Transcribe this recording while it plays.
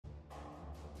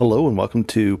Hello and welcome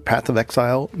to Path of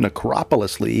Exile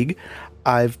Necropolis League.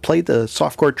 I've played the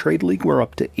Softcore Trade League. We're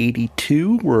up to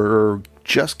 82. We're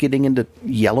just getting into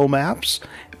yellow maps,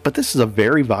 but this is a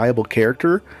very viable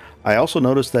character. I also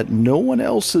noticed that no one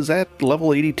else is at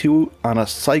level 82 on a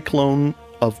Cyclone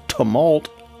of Tumult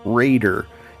Raider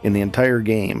in the entire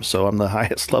game, so I'm the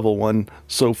highest level one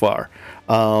so far.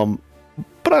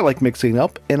 But I like mixing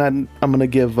up, and I'm going to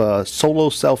give Solo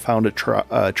Self-Found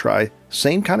a try.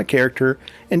 Same kind of character,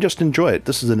 and just enjoy it.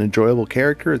 This is an enjoyable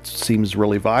character. It seems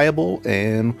really viable,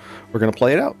 and we're going to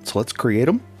play it out. So let's create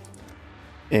them.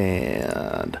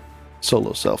 And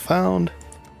Solo Self-Found.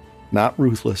 Not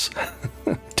Ruthless.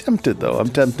 Tempted, though. I'm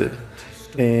tempted.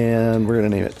 And we're going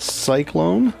to name it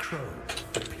Cyclone. A crow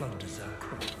that plunders our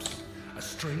crops. A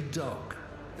stray dog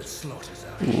that slaughters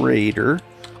our Raider.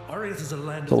 Orient is a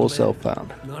land Solo of men,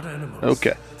 Self-Found. not animals.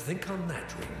 Okay. Think on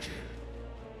that, Ranger.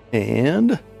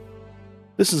 And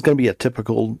this is going to be a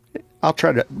typical... I'll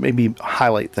try to maybe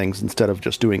highlight things instead of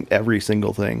just doing every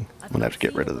single thing. I'm going to have to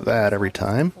get rid of that every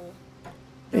time.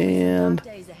 And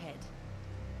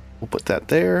we'll put that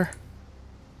there.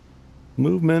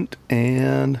 Movement,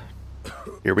 and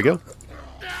here we go.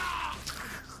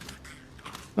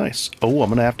 Nice. Oh, I'm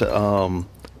going to have to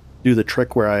do the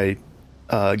trick where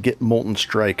I get Molten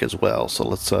Strike as well. So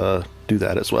let's do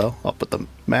that as well. I'll put the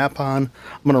map on.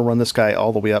 I'm going to run this guy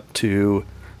all the way up to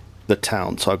the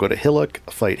town. So I'll go to Hillock,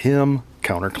 fight him,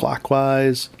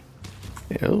 counterclockwise.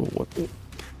 Oh, what?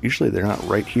 Usually they're not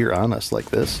right here on us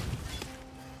like this.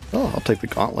 Oh, I'll take the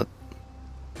gauntlet.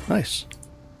 Nice.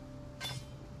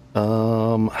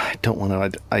 I don't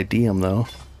want to ID him though.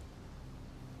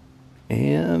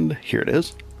 And here it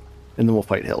is. And then we'll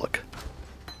fight Hillock.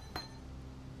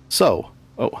 So,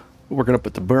 we're going to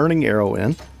put the burning arrow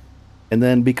in. And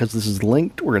then because this is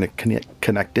linked, we're going to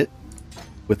connect it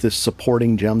with this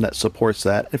supporting gem that supports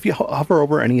that. If you hover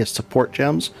over any support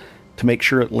gems to make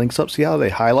sure it links up, see how they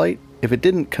highlight? If it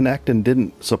didn't connect and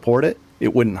didn't support it,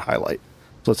 it wouldn't highlight.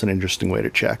 So that's an interesting way to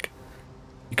check.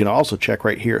 You can also check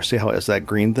right here. See how it has that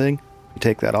green thing? You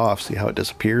take that off, see how it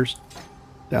disappears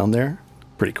down there?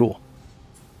 Pretty cool.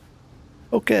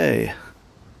 Okay.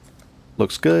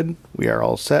 Looks good. We are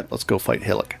all set. Let's go fight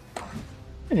Hillock.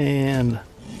 And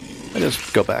I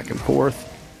just go back and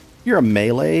forth. You're a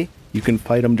melee. You can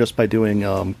fight him just by doing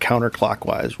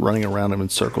counterclockwise, running around him in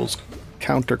circles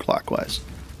counterclockwise.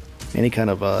 Any kind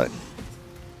of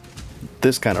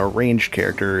this kind of ranged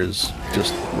character is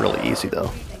just really easy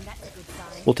though.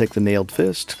 We'll take the nailed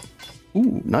fist.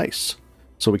 Ooh, nice.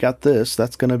 So we got this.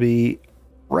 That's going to be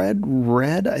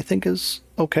red, I think is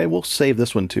okay. We'll save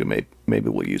this one too. Maybe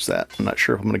we'll use that. I'm not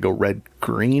sure if I'm going to go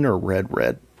red-green or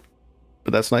red-red.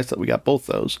 But that's nice that we got both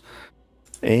those.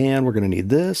 And we're going to need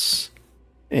this.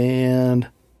 And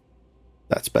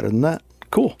that's better than that.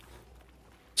 Cool.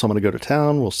 So I'm going to go to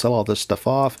town. We'll sell all this stuff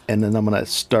off. And then I'm going to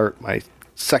start my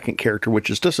second character,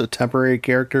 which is just a temporary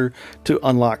character to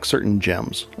unlock certain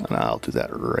gems. And I'll do that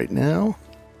right now.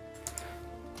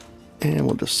 And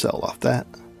we'll just sell off that.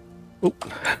 Oh.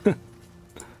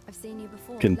 I've seen you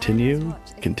before.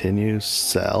 Continue,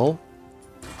 sell.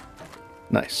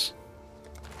 Nice.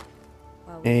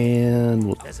 And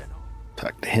we'll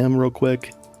talk to him real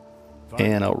quick.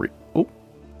 And I'll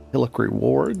Hillock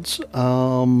rewards.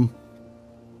 I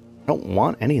don't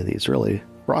want any of these really.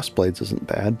 Frostblades isn't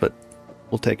bad, but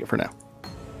we'll take it for now.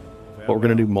 But we're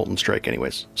going to do Molten Strike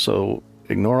anyways. So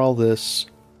ignore all this.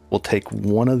 We'll take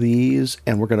one of these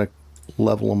and we're going to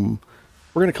level them.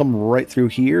 We're going to come right through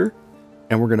here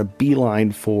and we're going to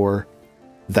beeline for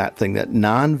that thing, that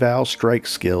non-Val strike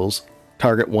skills.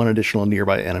 Target one additional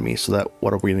nearby enemy. So that,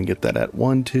 what are we going to get that at?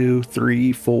 1, 2,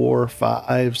 3, 4,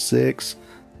 5, 6,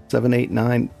 7, 8,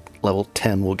 9. Level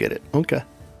 10 we'll get it. Okay.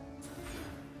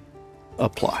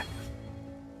 Apply.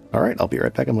 All right, I'll be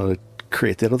right back. I'm going to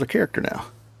create that other character now.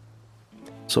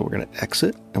 So we're going to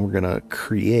exit and we're going to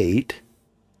create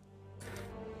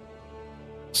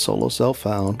Solo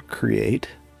Self-Found, create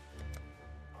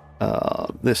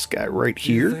this guy right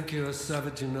here.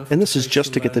 And this is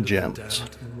just to get the gems.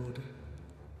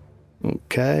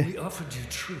 Okay.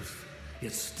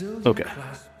 Okay.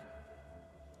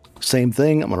 Same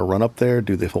thing. I'm going to run up there,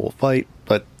 do the whole fight,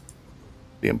 but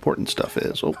the important stuff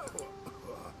is,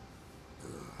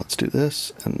 let's do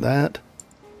this and that.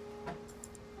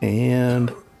 And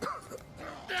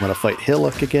I'm going to fight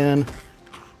Hillock again.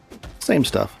 Same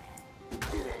stuff.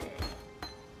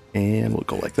 And we'll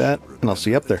go like that, and I'll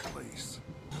see you up there.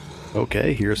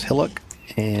 Okay, here's Hillock,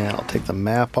 and I'll take the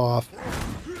map off.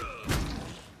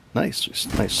 Nice,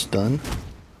 nice stun.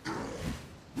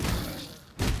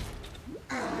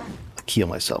 I'll heal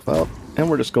myself out, and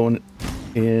we're just going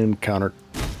in counter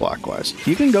clockwise.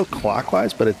 You can go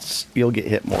clockwise, but you'll get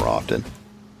hit more often.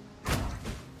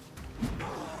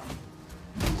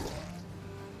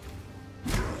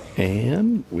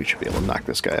 And we should be able to knock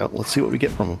this guy out. Let's see what we get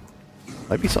from him.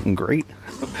 Might be something great.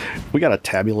 We got a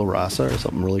tabula rasa or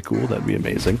something really cool. That'd be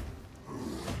amazing.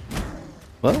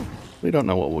 Well, we don't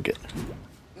know what we'll get.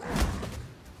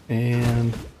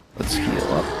 And let's heal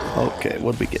up. Okay,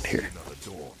 what did we get here?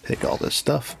 Take all this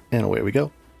stuff, and away we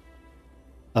go.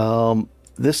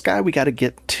 This guy we got to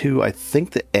get to, I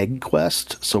think, the egg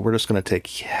quest. So we're just going to take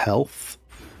health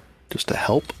just to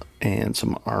help, and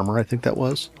some armor, I think that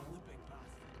was.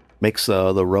 Makes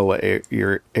the Roa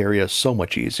area so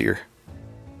much easier.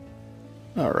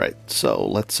 Alright, so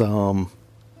let's, come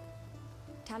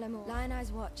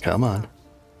on.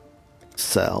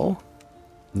 Sell.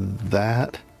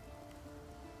 That.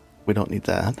 We don't need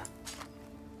that.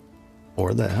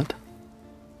 Or that.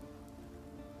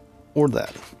 Or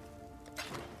that.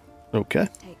 Okay.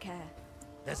 Take care.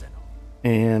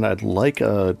 And I'd like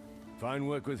a... Fine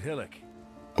work with Hillock.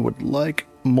 I would like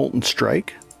Molten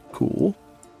Strike. Cool.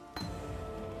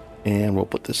 And we'll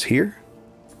put this here.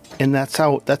 And that's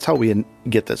how we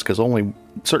get this, because only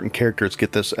certain characters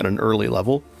get this at an early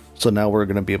level. So now we're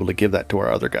going to be able to give that to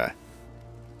our other guy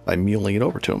by muling it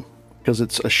over to him, because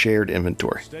it's a shared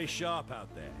inventory. Stay sharp out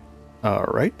there. All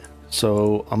right.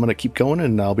 So I'm going to keep going,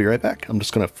 and I'll be right back. I'm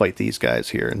just going to fight these guys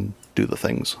here and do the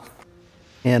things.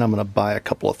 And I'm going to buy a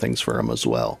couple of things for him as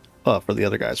well. For the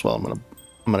other guy as well. I'm going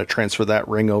to transfer that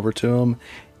ring over to him.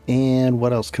 And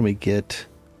what else can we get?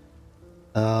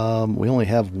 We only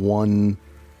have one.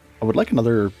 I would like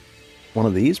another one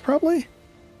of these, probably.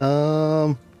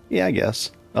 Yeah, I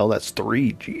guess. Oh, that's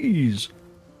 3. Jeez.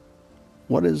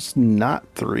 What is not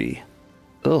 3?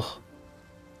 Ugh.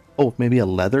 Oh, maybe a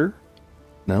leather?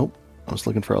 Nope. I was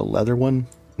looking for a leather one.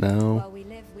 No. While we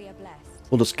live, we are blessed.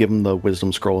 We'll just give him the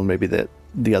wisdom scroll, and maybe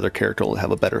the other character will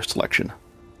have a better selection.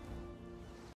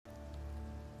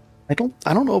 I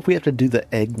don't know if we have to do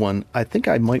the egg one. I think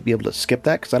I might be able to skip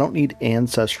that, because I don't need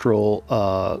ancestral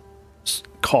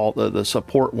call the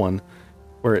support one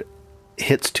where it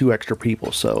hits 2 extra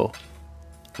people. So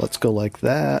let's go like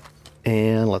that,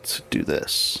 and let's do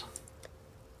this.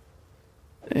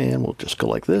 And we'll just go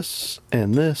like this,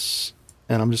 and this,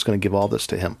 and I'm just going to give all this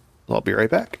to him. So I'll be right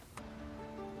back.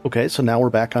 Okay, so now we're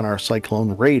back on our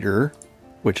Cyclone Raider,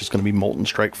 which is going to be Molten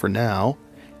Strike for now.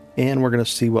 And we're going to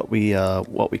see what we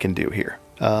can do here.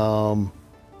 We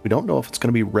don't know if it's going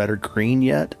to be red or green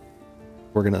yet.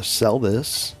 We're going to sell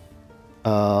this.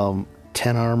 10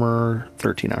 armor,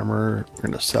 13 armor. We're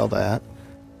going to sell that.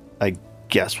 I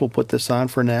guess we'll put this on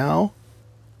for now.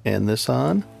 And this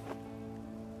on.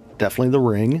 Definitely the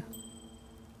ring.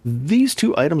 These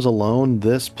 2 items alone,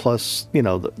 this plus, you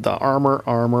know, the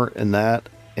armor, and that.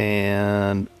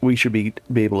 And we should be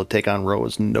able to take on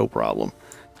Roas no problem.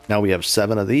 Now we have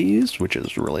 7 of these, which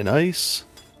is really nice.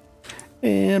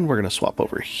 And we're going to swap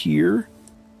over here.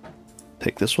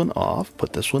 Take this one off,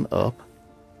 put this one up.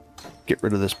 Get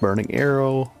rid of this burning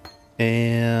arrow.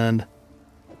 And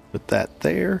put that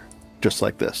there, just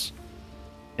like this.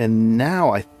 And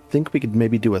now I think we could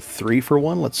maybe do a 3 for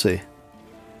 1. Let's see.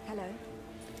 Hello.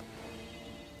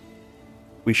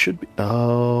 We should be,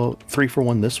 3 for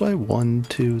 1 this way. 1,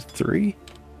 2, 3.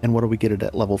 And what do we get it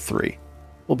at level 3?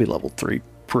 We'll be level 3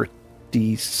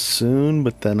 pretty soon,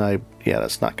 but then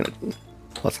let's not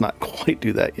quite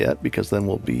do that yet, because then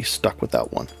we'll be stuck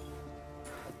without one.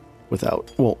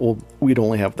 We'd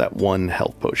only have that 1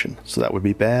 health potion, so that would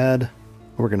be bad.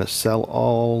 We're going to sell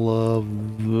all of,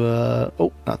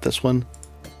 not this one.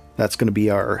 That's going to be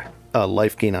our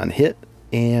life gain on hit,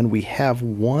 and we have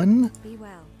 1. Be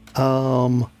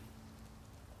well.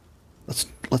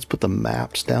 Let's put the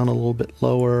maps down a little bit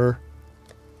lower.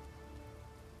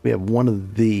 We have 1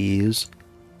 of these,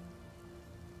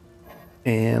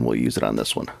 and we'll use it on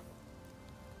this one.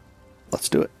 Let's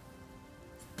do it.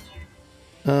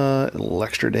 A little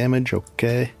extra damage,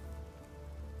 okay.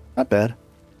 Not bad.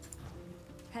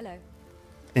 Hello.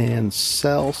 And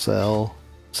sell.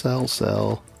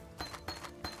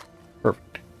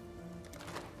 Perfect.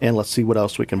 And let's see what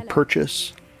else we can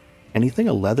purchase. Anything?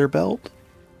 A leather belt?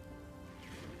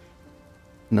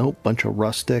 Nope. Bunch of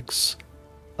rustics.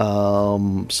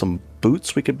 Some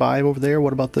boots we could buy over there.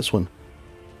 What about this one?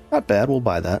 Not bad. We'll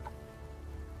buy that.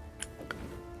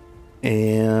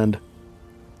 And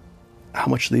how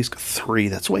much are these? 3.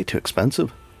 That's way too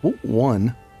expensive.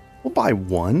 1. We'll buy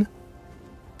 1.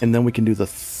 And then we can do the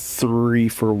 3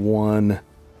 for 1.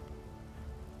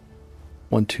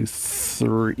 1, 2,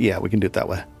 3. Yeah, we can do it that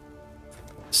way.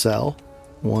 Sell.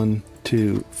 1,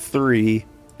 2, 3.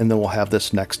 And then we'll have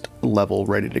this next level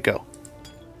ready to go.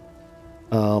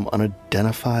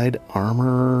 Unidentified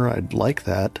armor. I'd like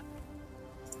that.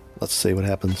 Let's see what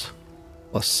happens.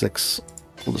 +6.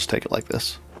 We'll just take it like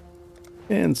this.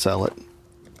 And sell it.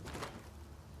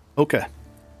 Okay.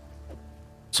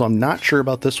 So I'm not sure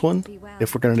about this one.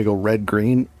 If we're going to go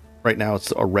red-green. Right now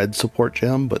it's a red support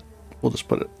gem, but we'll just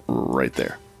put it right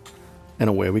there. And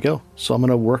away we go. So I'm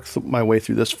going to work my way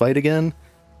through this fight again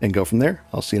and go from there.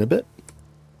 I'll see you in a bit.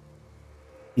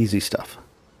 Easy stuff.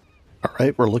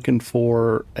 Alright, we're looking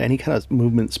for any kind of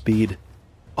movement speed.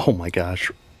 Oh my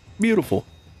gosh. Beautiful.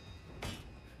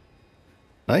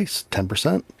 Nice.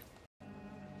 10%.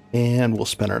 And we'll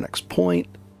spend our next point.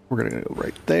 We're going to go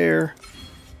right there.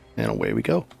 And away we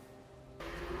go.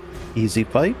 Easy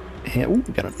fight. And ooh,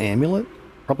 we got an amulet.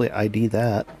 Probably ID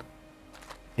that.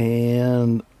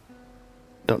 And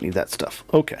don't need that stuff.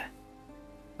 Okay.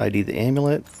 ID the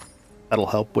amulet. That'll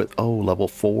help with, oh, level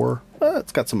 4.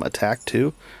 It's got some attack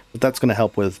too. But that's going to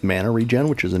help with mana regen,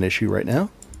 which is an issue right now.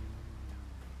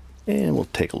 And we'll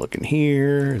take a look in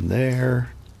here and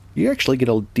there. You actually get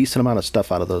a decent amount of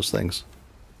stuff out of those things.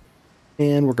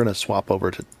 And we're going to swap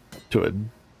over to a,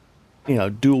 you know,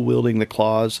 dual wielding the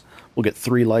claws. We'll get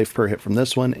 3 life per hit from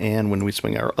this one. And when we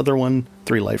swing our other one,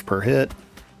 3 life per hit.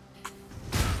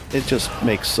 It just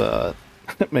makes,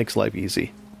 it makes life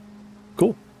easy.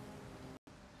 Cool.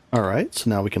 Alright, so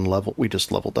now we can level, we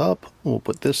just leveled up. We'll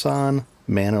put this on.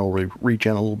 Mana will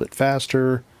regen a little bit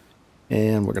faster.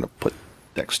 And we're going to put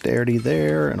dexterity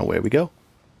there, and away we go.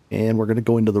 And we're going to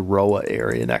go into the Roa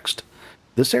area next.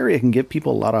 This area can give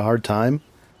people a hard time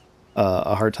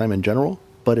in general.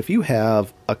 But if you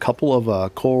have a couple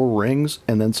of coral rings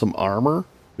and then some armor,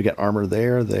 we got armor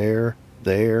there, there,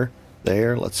 there,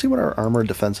 there. Let's see what our armor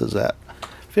defense is at.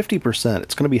 50%.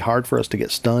 It's going to be hard for us to get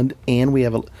stunned, and we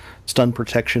have a stun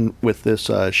protection with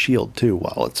this shield too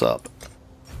while it's up.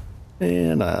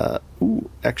 And ooh,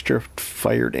 extra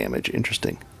fire damage.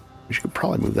 Interesting. We should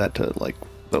probably move that to like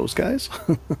those guys.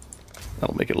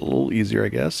 That'll make it a little easier, I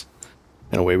guess.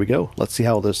 And away we go. Let's see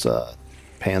how this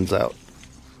pans out.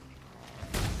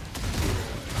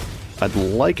 I'd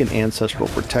like an Ancestral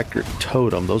Protector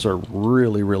Totem. Those are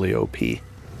really, really OP.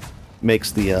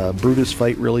 Makes the Brutus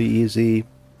fight really easy.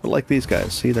 But like these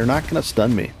guys, see, they're not going to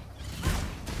stun me.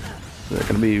 They're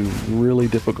going to be really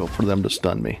difficult for them to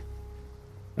stun me.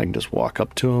 I can just walk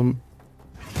up to them,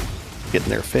 get in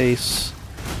their face.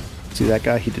 See that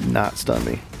guy? He did not stun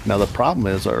me. Now the problem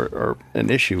is, or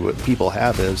an issue what people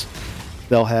have is,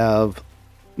 they'll have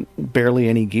barely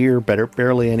any gear,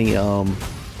 barely any what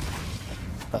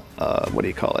do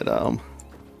you call it?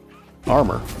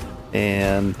 Armor,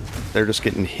 and they're just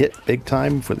getting hit big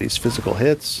time for these physical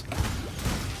hits,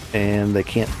 and they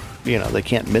can't, you know, they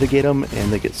can't mitigate them, and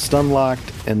they get stun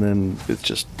locked, and then it's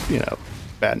just, you know,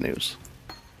 bad news.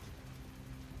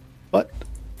 But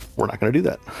we're not going to do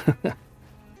that.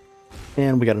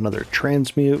 And we got another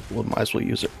transmute. We might as well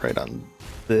use it right on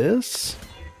this.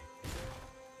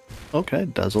 Okay,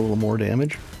 does a little more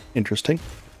damage. Interesting.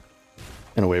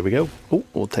 And away we go. Oh,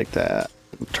 we'll take that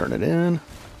and turn it in.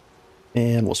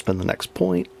 And we'll spend the next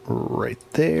point right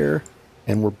there.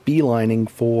 And we're beelining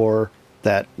for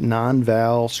that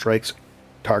non-val strikes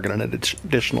target an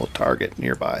additional target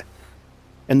nearby.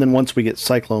 And then once we get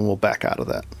Cyclone, we'll back out of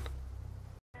that.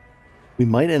 We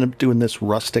might end up doing this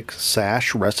rustic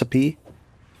sash recipe.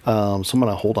 So I'm going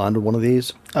to hold on to one of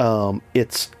these.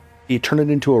 You turn it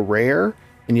into a rare,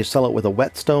 and you sell it with a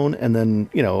whetstone, and then,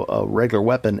 you know, a regular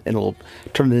weapon, and it'll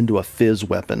turn it into a fizz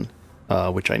weapon,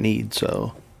 which I need,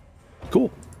 so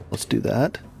cool. Let's do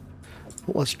that.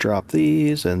 Let's drop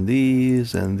these, and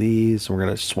these, and these, and we're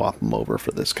going to swap them over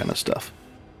for this kind of stuff.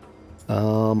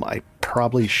 I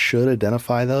probably should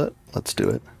identify that. Let's do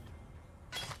it.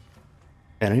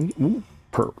 Enemy, ooh,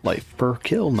 per life per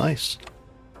kill, nice.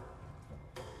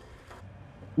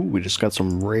 Ooh, we just got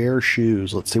some rare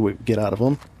shoes. Let's see what we get out of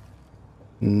them.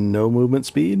 No movement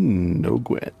speed, no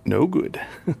good.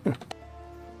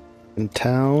 In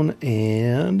town,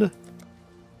 and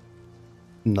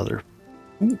another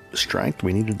strength.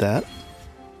 We needed that.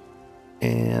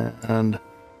 And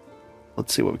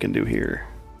let's see what we can do here.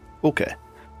 Okay.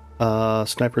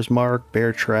 Sniper's mark,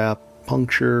 bear trap,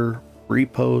 puncture,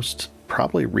 repost.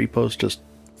 Probably repost. Just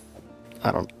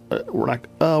I don't. We're not.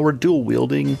 We're dual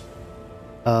wielding.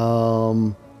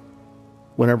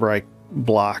 Whenever I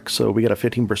block, so we got a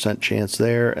 15% chance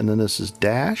there, and then this is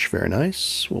dash. Very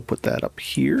nice. We'll put that up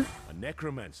here. A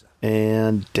necromancer.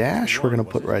 And dash we're gonna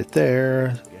put right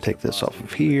there. Take this off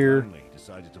of here.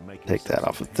 Take that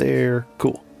off of there.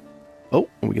 Cool. Oh,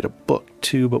 and we get a book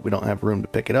too, but we don't have room to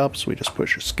pick it up, so we just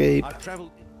push escape.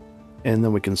 And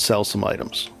then we can sell some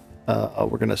items.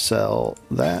 We're going to sell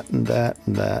that and that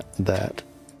and that and that.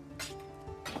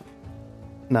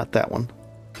 Not that one.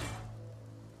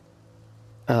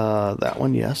 That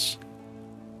one, yes.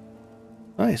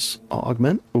 Nice.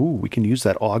 Augment. Ooh, we can use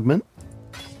that augment.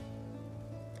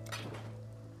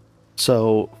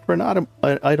 So for an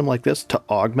item like this, to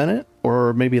augment it,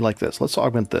 or maybe like this. Let's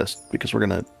augment this because we're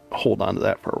going to hold on to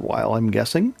that for a while, I'm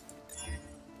guessing.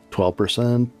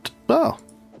 12%. Oh,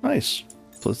 nice.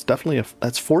 So it's definitely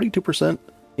that's 42%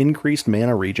 increased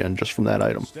mana regen just from that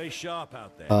item. Stay sharp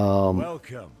out there.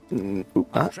 Welcome. Ooh,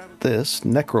 not this.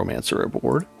 Necromancer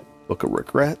reward. Book of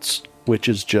Regrets, which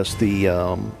is just the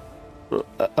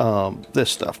this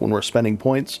stuff. When we're spending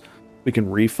points, we can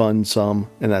refund some,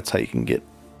 and that's how you can get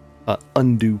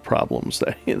undo problems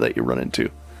that you run into.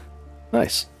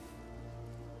 Nice.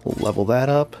 We'll level that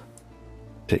up.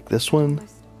 Take this one.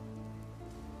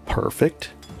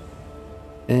 Perfect.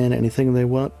 And anything they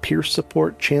want. Pierce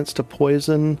support, chance to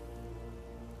poison.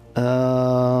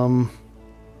 Probably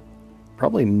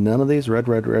none of these. Red,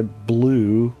 red, red,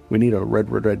 blue. We need a red,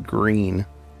 red, red, green.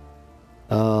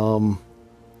 We'll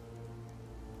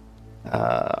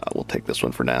take this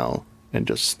one for now and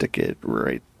just stick it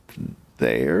right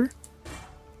there.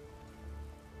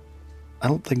 I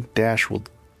don't think dash will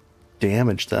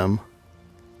damage them.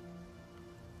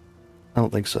 I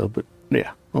don't think so, but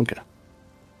yeah, okay.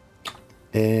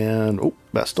 And, oh,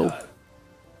 Vestal.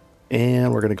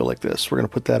 And we're going to go like this. We're going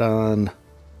to put that on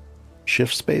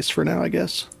shift space for now, I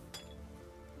guess.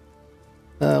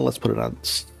 Let's put it on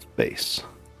space.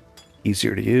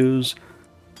 Easier to use.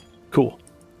 Cool.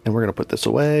 And we're going to put this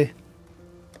away.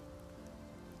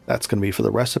 That's going to be for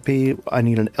the recipe. I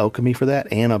need an alchemy for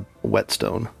that and a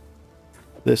whetstone.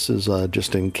 This is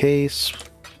just in case.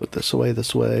 Put this away,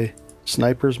 this way.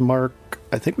 Sniper's mark.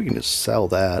 I think we can just sell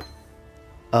that.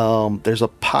 There's a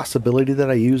possibility that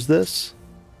I use this.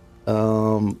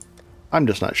 I'm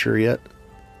just not sure yet.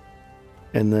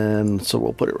 And then, so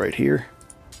we'll put it right here.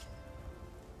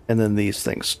 And then these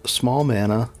things. Small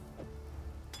mana.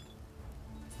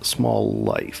 Small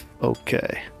life.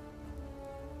 Okay.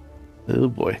 Oh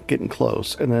boy, getting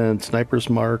close. And then Sniper's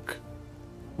Mark,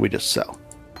 we just sell.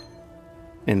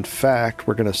 In fact,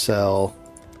 we're going to sell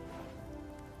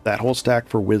that whole stack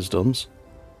for Wisdoms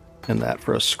and that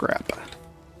for a scrap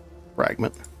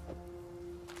fragment.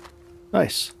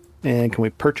 Nice. And can we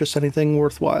purchase anything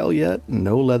worthwhile yet?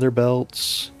 No leather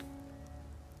belts.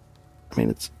 I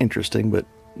mean, it's interesting, but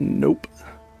nope.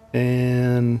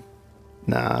 And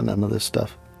nah, none of this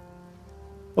stuff.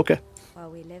 Okay. While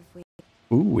we live, we...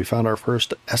 Ooh, we found our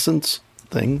first essence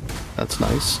thing. That's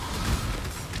nice.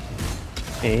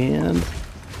 And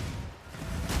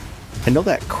I know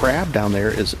that crab down there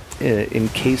is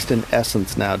encased in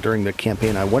essence now during the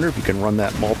campaign. I wonder if you can run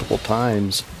that multiple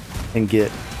times and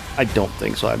get... I don't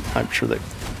think so. I'm sure that...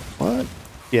 What?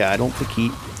 Yeah, I don't think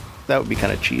he... That would be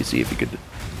kind of cheesy if you could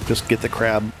just get the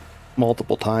crab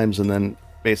multiple times and then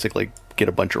basically get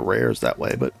a bunch of rares that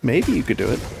way. But maybe you could do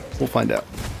it. We'll find out.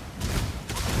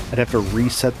 I'd have to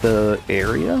reset the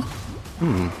area?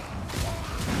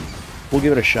 We'll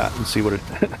give it a shot and see what it...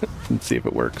 and see if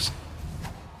it works.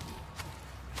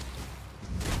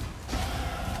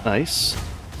 Nice.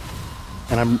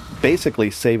 And I'm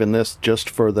basically saving this just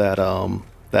for that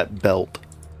that belt.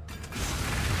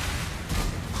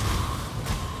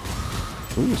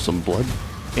 Ooh, some blood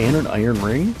and an iron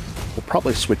ring. We'll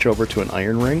probably switch over to an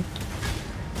iron ring.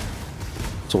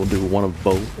 So we'll do one of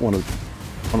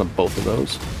both of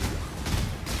those.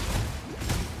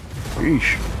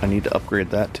 Eesh, I need to upgrade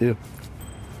that too.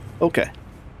 Okay.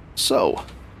 So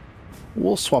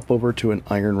we'll swap over to an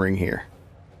iron ring here.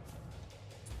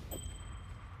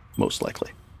 Most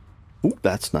likely. Ooh,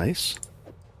 that's nice.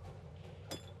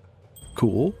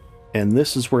 Cool. And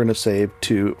this is we're going to save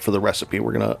for the recipe.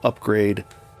 We're going to upgrade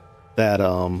that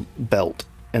belt,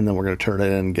 and then we're going to turn it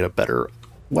in and get a better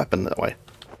weapon that way.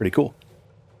 Pretty cool.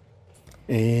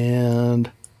 And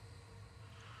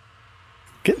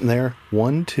getting there.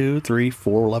 1, 2, 3,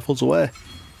 4 levels away.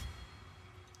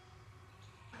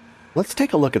 Let's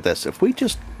take a look at this. If we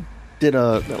just did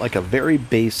a very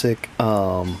basic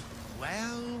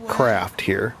craft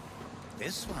here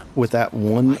with that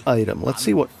one item. Let's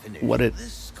see what it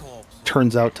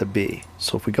turns out to be.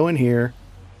 So if we go in here,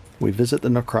 we visit the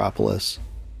necropolis,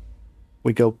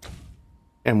 we go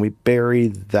and we bury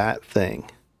that thing.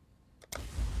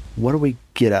 What do we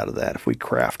get out of that if we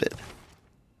craft it?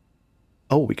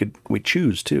 Oh, we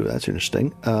choose too. That's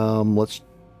interesting. Let's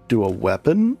do a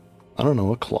weapon. I don't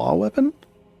know, a claw weapon?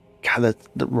 God,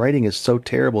 the writing is so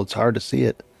terrible, it's hard to see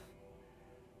it.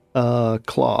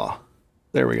 Claw.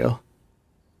 There we go.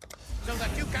 So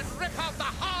that you can rip out the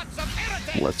hearts of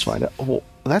heretics. Let's find out. Oh,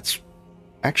 that's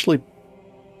actually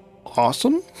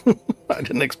awesome. I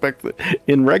didn't expect that.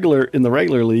 In the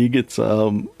regular league, it's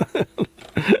this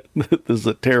is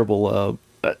a terrible.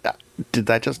 Did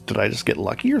I just get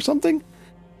lucky or something?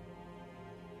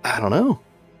 I don't know.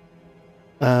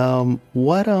 I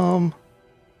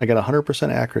got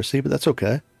 100% accuracy, but that's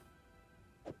okay.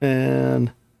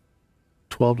 And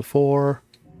 12 to 4,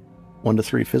 1 to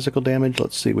 3 physical damage.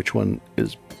 Let's see which one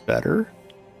is better.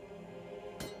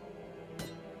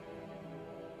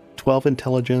 12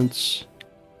 intelligence.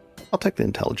 I'll take the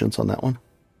intelligence on that one.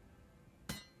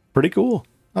 Pretty cool.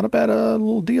 Not a bad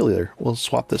little deal either. We'll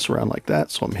swap this around like that,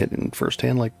 so I'm hitting first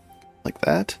hand like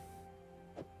that.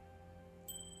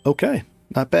 Okay,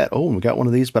 not bad. Oh, we got one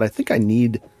of these, but I think I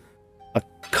need a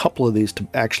couple of these to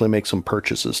actually make some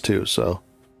purchases too, so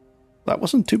that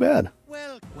wasn't too bad.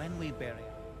 Well, when we bury him.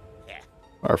 Yeah.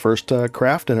 Our first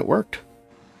craft, and it worked.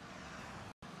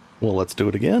 Well, let's do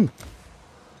it again.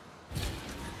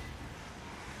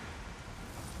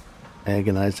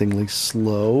 Agonizingly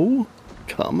slow.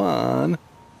 Come on.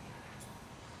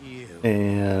 Ew.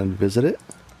 And visit it.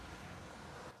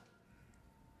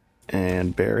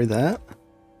 And bury that.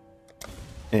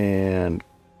 And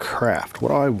craft. What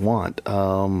do I want?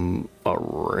 A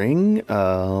ring?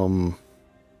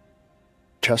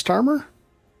 Chest armor?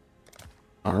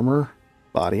 Armor?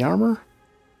 Body armor?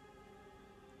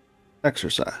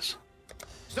 Exercise.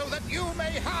 So that you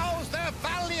may house their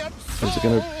valiant soul.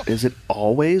 Is it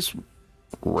always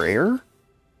rare?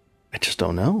 I just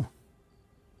don't know.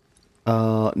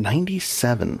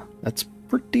 97. That's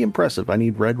pretty impressive. I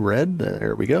need red.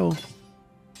 There we go.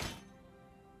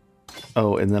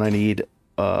 Oh, and then I need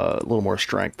a little more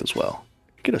strength as well.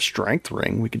 Get a strength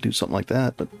ring. We could do something like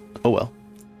that, but oh well.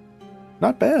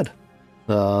 Not bad.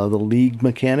 The league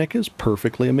mechanic is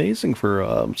perfectly amazing for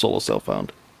solo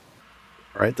self-found.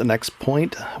 All right, the next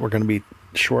point, we're going to be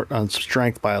short on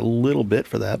strength by a little bit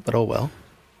for that, but oh well.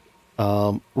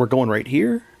 We're going right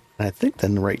here, and I think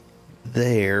then right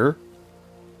there.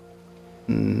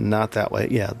 Not that way.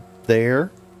 Yeah,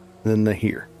 there, then the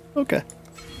here. Okay.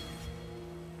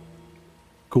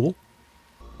 Cool.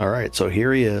 All right, so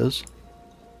here he is.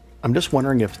 I'm just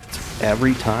wondering if it's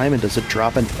every time, and does it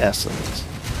drop an essence?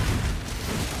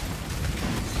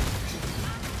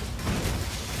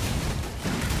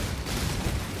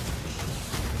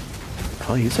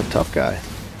 Oh, he's a tough guy.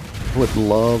 I would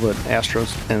love an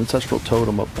ancestral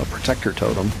totem, a protector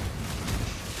totem.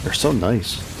 They're so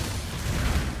nice.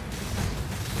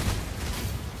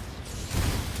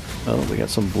 Oh, we got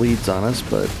some bleeds on us,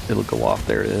 but it'll go off.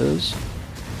 There it is.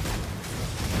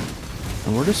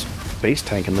 And we're just base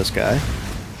tanking this guy.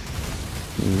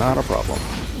 Not a problem.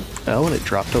 Oh, and it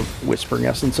dropped a Whispering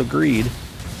Essence of Greed.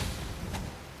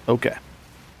 Okay.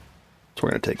 So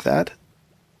we're going to take that,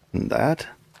 and that,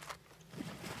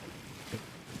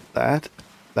 that,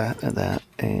 and that,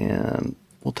 and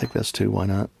we'll take this too, why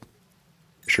not?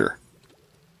 Sure.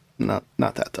 Not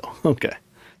that though. Okay.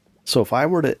 So if I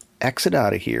were to exit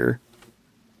out of here,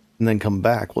 and then come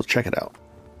back, we'll check it out.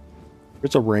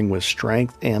 There's a ring with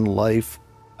strength and life.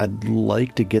 I'd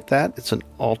like to get that. It's an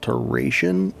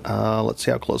alteration. Let's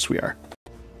see how close we are.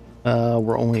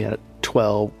 We're only at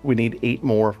 12. We need 8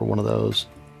 more for one of those.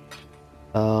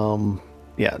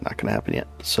 Yeah, not gonna happen yet.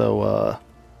 So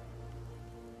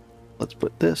let's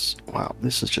put this. Wow,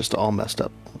 this is just all messed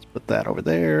up. Let's put that over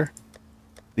there.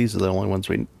 These are the only ones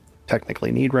we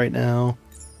technically need right now.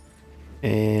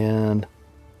 And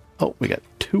oh, we got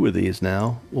 2 of these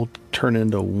now. We'll turn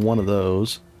into one of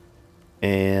those.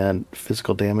 And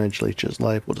physical damage, leeches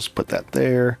life. We'll just put that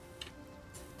there.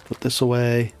 Put this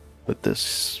away. Put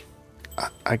this.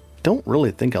 I don't really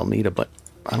think I'll need it, but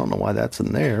I don't know why that's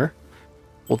in there.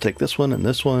 We'll take this one and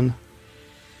this one.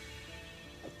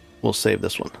 We'll save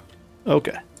this one.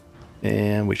 Okay.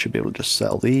 And we should be able to just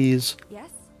sell these. Yes.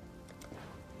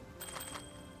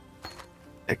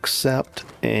 Accept,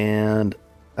 and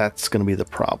that's going to be the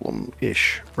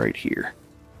problem-ish right here.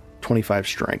 25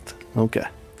 strength. Okay.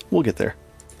 We'll get there.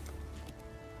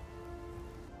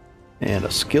 And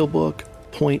a skill book.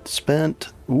 Point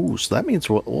spent. Ooh, so that means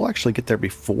we'll actually get there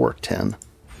before 10.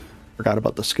 Forgot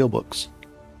about the skill books.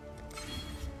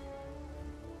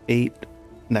 8.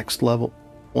 Next level.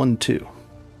 1, 2.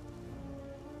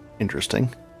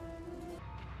 Interesting.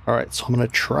 Alright, so I'm going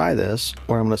to try this,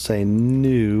 or I'm going to say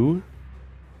new.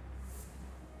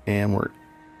 And we're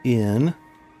in.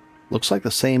 Looks like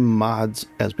the same mods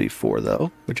as before,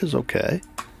 though, which is okay.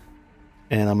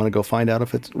 And I'm going to go find out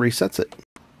if it resets it.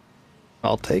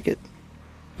 I'll take it.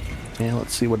 And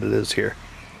let's see what it is here.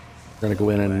 We're going to go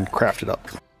in and craft it up.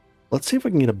 Let's see if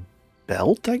we can get a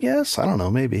belt, I guess? I don't know,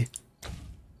 maybe.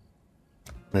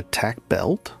 An attack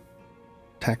belt?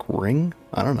 Attack ring?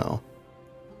 I don't know.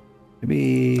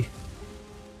 Maybe...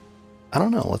 I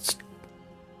don't know. Let's...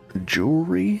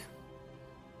 Jewelry?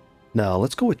 No,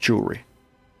 let's go with jewelry.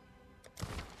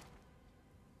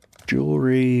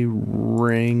 Jewelry,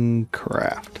 ring,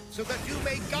 craft. So that you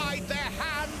may guide their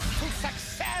hands to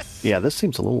success. Yeah, this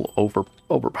seems a little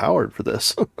overpowered for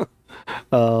this.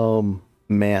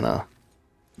 Mana.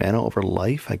 Mana over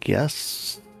life, I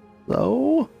guess.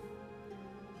 So,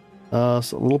 so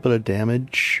a little bit of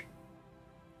damage.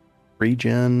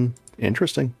 Regen.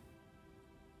 Interesting.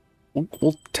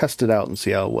 We'll test it out and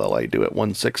see how well I do at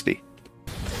 160.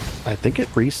 I think it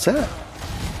reset.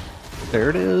 There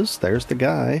it is. There's the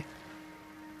guy.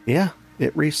 Yeah,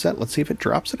 it reset. Let's see if it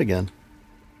drops it again.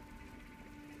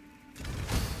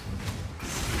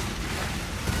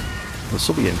 This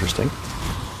will be interesting.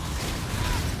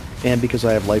 And because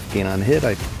I have life gain on hit,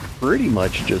 I pretty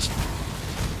much just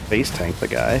face tank the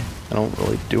guy. I don't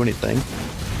really do anything.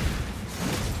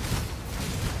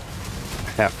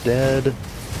 Half dead.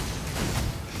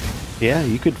 Yeah,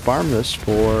 you could farm this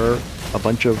for a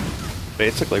bunch of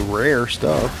basically rare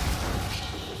stuff.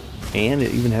 And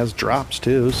it even has drops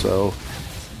too, so...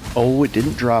 Oh, it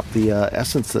didn't drop the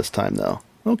essence this time though.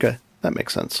 Okay, that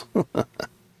makes sense.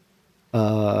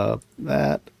 That,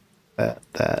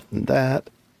 and that.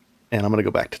 And I'm going to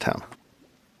go back to town.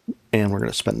 And we're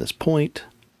going to spend this point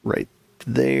right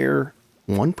there.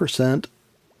 1%.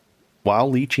 While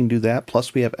leeching, do that.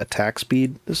 Plus we have attack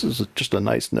speed. This is just a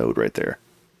nice node right there.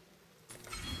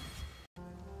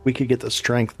 We could get the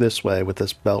strength this way with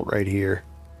this belt right here.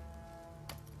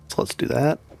 So let's do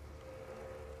that.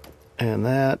 And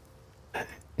that.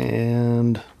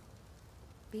 And...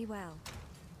 Be well.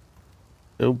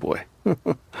 Oh boy.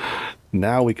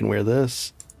 Now we can wear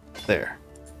this. There.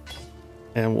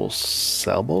 And we'll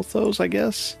sell both those, I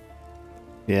guess?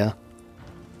 Yeah.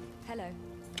 Hello.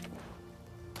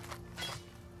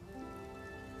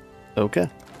 Okay.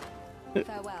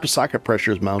 Farewell. Socket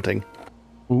pressure is mounting.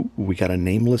 Ooh, we got a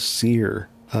nameless seer.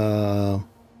 We'll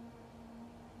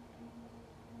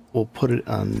put it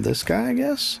on this guy, I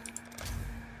guess.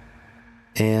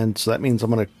 And so that means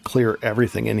I'm going to clear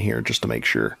everything in here just to make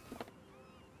sure.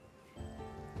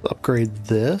 Upgrade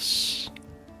this.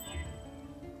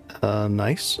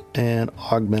 Nice. And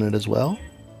augment it as well.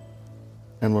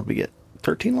 And what do we get?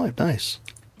 13 life. Nice.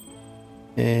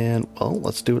 And, well,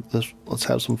 let's do it this. Let's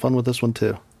have some fun with this one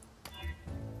too.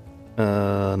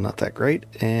 Not that great.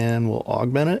 And we'll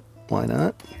augment it. Why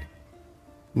not?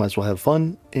 Might as well have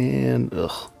fun. And,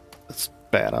 ugh, it's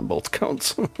bad on both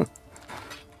counts.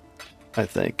 I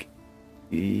think.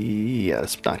 Yeah,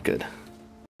 it's not good.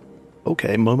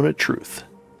 Okay, moment of truth.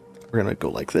 We're going to go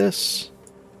like this.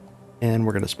 And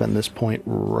we're going to spend this point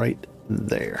right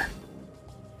there.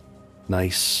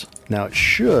 Nice. Now it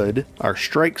should, our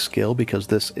strike skill, because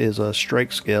this is a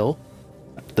strike skill,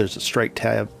 there's a strike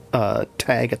tag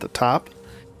at the top.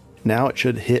 Now it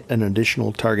should hit an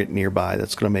additional target nearby.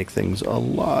 That's going to make things a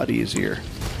lot easier.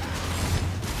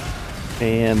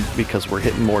 And because we're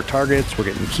hitting more targets, we're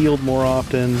getting healed more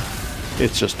often.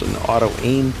 It's just an auto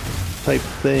aim type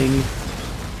thing.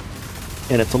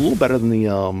 And it's a little better than the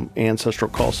Ancestral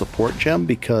Call support gem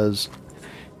because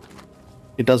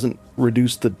it doesn't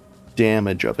reduce the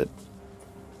damage of it.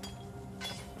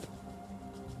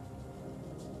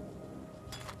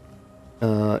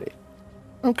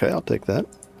 Okay, I'll take that.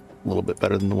 A little bit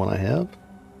better than the one I have.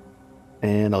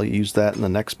 And I'll use that in the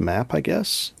next map, I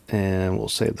guess. And we'll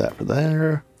save that for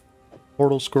there.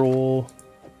 Portal scroll.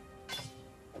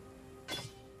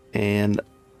 And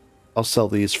I'll sell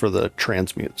these for the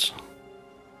transmutes.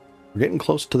 We're getting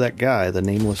close to that guy, the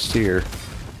Nameless Seer.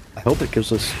 I hope it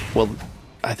gives us... Well,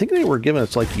 I think they were giving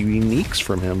us, like, uniques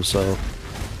from him, so...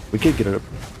 We could get a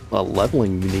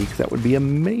leveling unique. That would be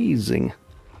amazing.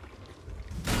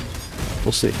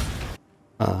 We'll see.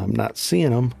 I'm not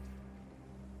seeing him.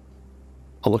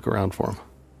 I'll look around for him.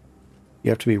 You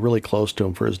have to be really close to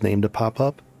him for his name to pop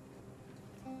up.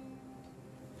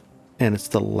 And it's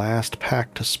the last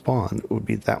pack to spawn. It would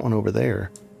be that one over there.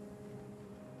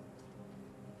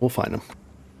 We'll find him.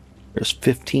 There's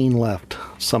 15 left.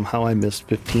 Somehow I missed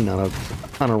 15 on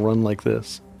a run like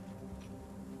this.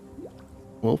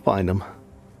 We'll find him.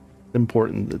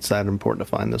 Important. It's that important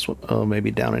to find this one. Oh, maybe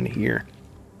down in here.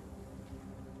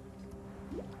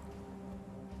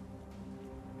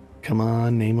 Come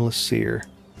on, Nameless Seer.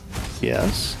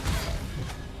 Yes.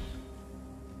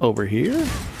 Over here.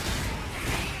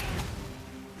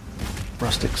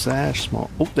 Rustic Sash,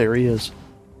 small... Oh, there he is.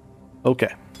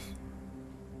 Okay.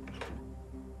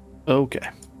 Okay.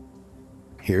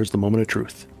 Here's the moment of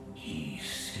truth.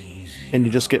 And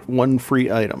you just get one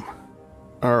free item.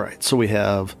 Alright, so we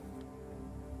have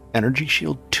Energy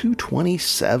Shield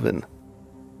 227.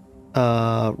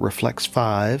 Reflects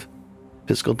 5.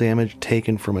 Physical damage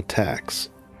taken from attacks.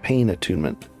 Pain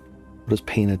Attunement. What does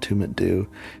Pain Attunement do?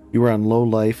 You are on low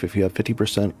life if you have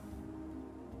 50%,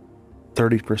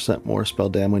 30% more spell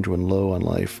damage when low on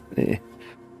life.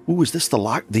 Ooh, is this the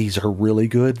lock? These are really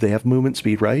good. They have movement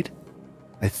speed, right?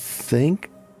 I think.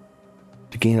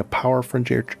 To gain a power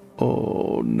frontier.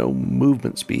 Oh, no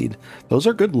movement speed. Those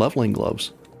are good leveling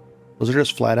gloves. Those are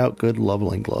just flat out good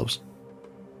leveling gloves.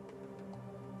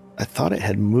 I thought it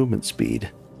had movement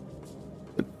speed.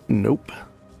 But nope.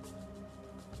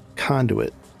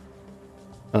 Conduit.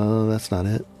 That's not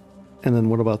it. And then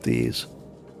what about these?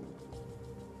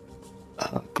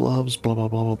 Gloves, blah, blah,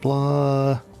 blah, blah,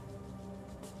 blah.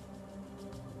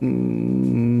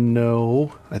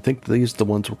 No. I think these are the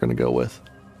ones we're going to go with.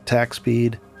 Attack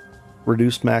speed.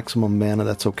 Reduced maximum mana,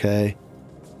 that's okay.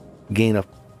 Gain a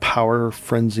power,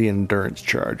 frenzy, and endurance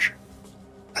charge.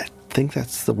 I think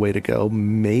that's the way to go.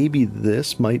 Maybe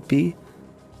this might be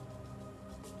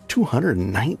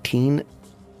 219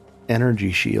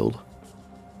 energy shield.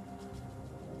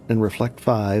 And reflect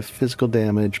 5, physical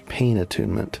damage, pain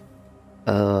attunement.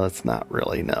 It's not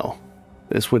really, no.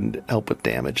 This wouldn't help with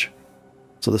damage.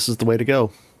 So this is the way to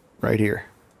go. Right here.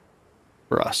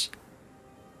 For us.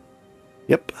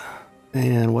 Yep.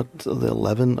 And what, the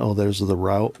 11? Oh, there's the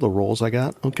rolls I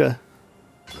got. Okay.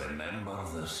 Remember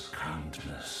this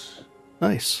kindness.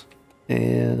 Nice.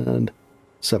 And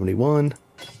 71,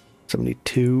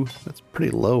 72. That's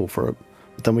pretty low for.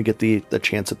 But then we get the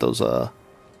chance at those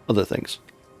other things.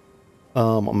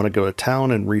 I'm gonna go to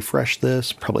town and refresh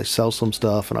this. Probably sell some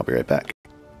stuff, and I'll be right back.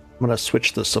 I'm gonna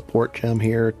switch the support gem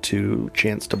here to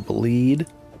chance to bleed.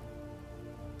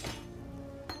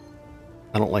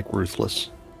 I don't like ruthless.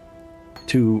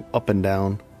 2 up and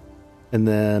down, and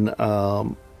then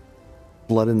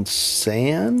blood and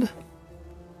sand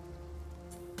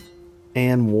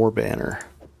and war banner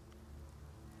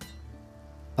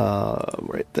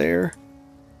right there.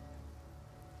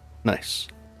 Nice.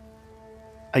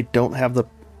 I don't have the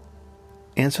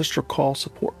ancestral call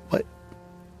support. What?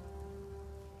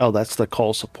 Oh, that's the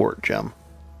call support gem.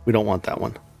 We don't want that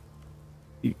one.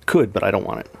 You could, but I don't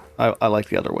want it. I like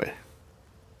the other way.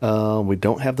 We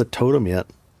don't have the totem yet.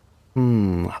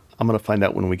 I'm going to find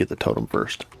out when we get the totem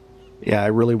first. Yeah, I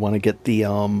really want to get the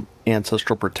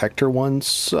Ancestral Protector one,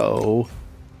 so...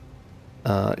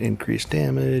 increased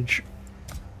damage.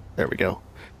 There we go.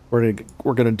 We're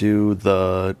gonna do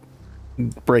the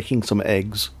Breaking Some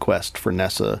Eggs quest for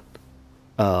Nessa.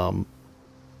 We're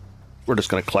just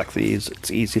going to collect these.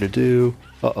 It's easy to do.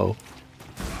 Uh-oh.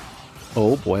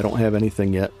 Oh boy, I don't have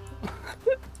anything yet.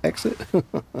 Exit.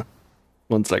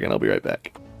 1 second, I'll be right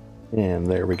back. And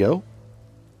there we go.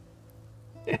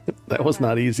 That was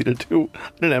not easy to do. I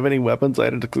didn't have any weapons. I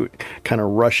had to kind of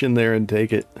rush in there and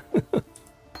take it.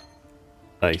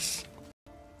 Nice.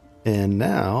 And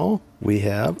now we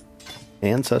have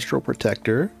Ancestral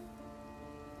Protector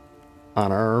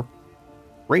on our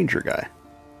Ranger guy.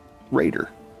 Raider.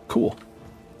 Cool.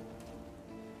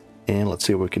 And let's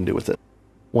see what we can do with it.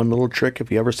 One little trick,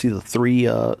 if you ever see the 3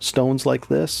 stones like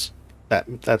this,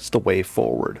 that's the way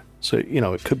forward. So, you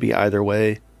know, it could be either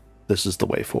way. This is the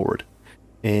way forward.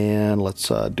 And let's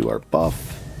do our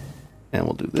buff. And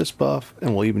we'll do this buff.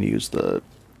 And we'll even use the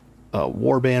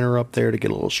war banner up there to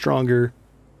get a little stronger.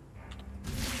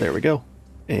 There we go.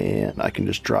 And I can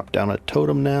just drop down a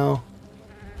totem now.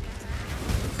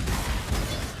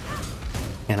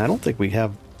 And I don't think we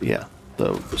have... Yeah,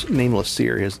 the Nameless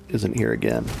Seer isn't here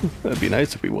again. That'd be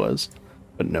nice if he was.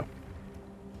 But no.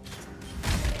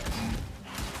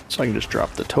 So I can just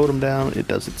drop the totem down, it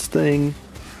does its thing,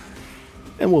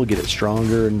 and we'll get it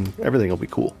stronger and everything will be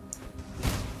cool.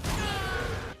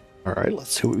 Alright,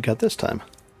 let's see what we got this time.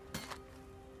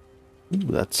 Ooh,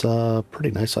 that's a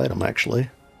pretty nice item actually.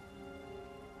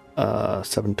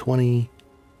 720,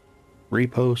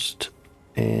 repost,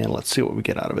 and let's see what we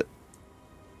get out of it.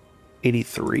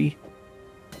 83,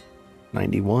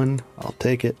 91, I'll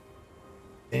take it.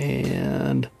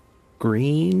 And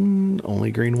green,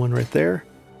 only green one right there.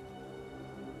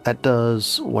 That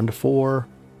does 1 to 4.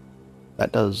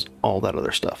 That does all that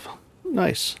other stuff.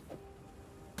 Nice.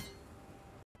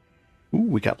 Ooh,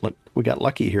 we got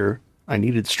lucky here. I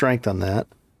needed strength on that,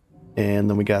 and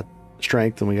then we got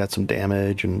strength, and we got some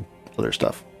damage and other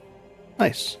stuff.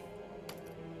 Nice.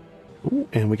 Ooh,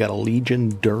 and we got a Legion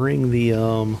during the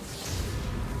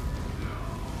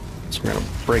so we're gonna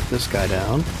break this guy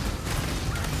down.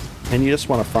 And you just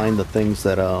want to find the things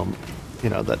that you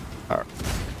know, that are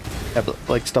have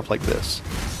like stuff like this,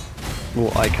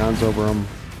 little icons over them.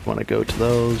 Want to go to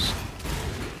those,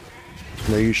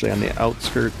 They're usually on the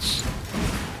outskirts.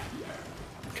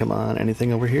 Come on,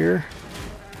 anything over here?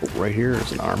 Oh, right here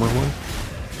is an armor one.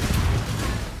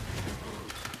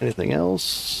 Anything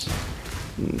else?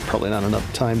 Probably not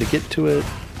enough time to get to it.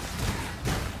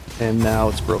 And now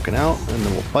it's broken out, and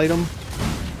then we'll fight them.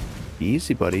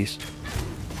 Easy, buddies.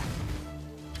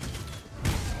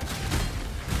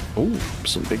 Oh,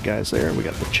 some big guys there. We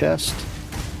got the chest.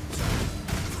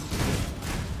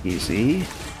 Easy.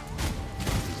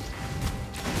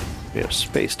 We have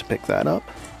space to pick that up.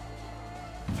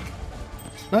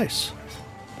 Nice.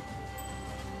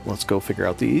 Let's go figure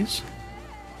out these.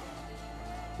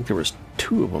 I think there was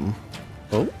 2 of them.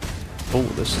 Oh,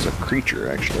 this is a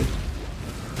creature, actually.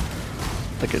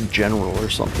 Like a general or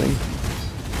something.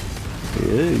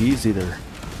 Yeah, easy there.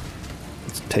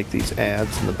 Let's take these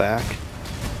ads in the back.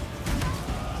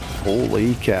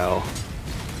 Holy cow.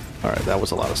 Alright, that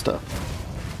was a lot of stuff.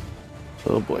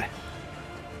 Oh boy.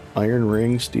 Iron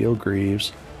ring, steel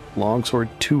greaves, longsword,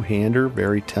 two-hander,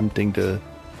 very tempting to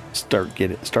start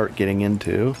getting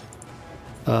into.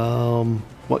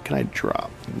 What can I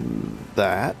drop?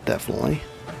 That, definitely.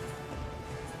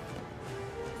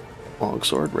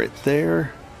 Longsword right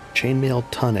there. Chainmail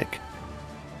tunic.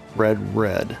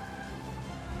 Red.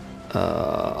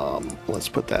 Let's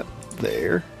put that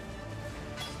there.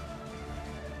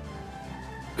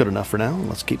 Good enough for now.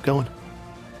 Let's keep going.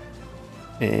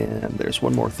 And there's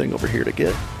one more thing over here to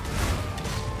get.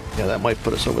 Yeah, that might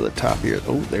put us over the top here.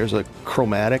 Oh, there's a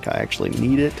chromatic. I actually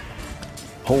need it.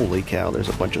 Holy cow, there's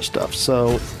a bunch of stuff.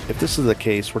 So, if this is the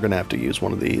case, we're going to have to use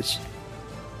one of these.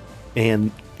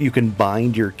 And you can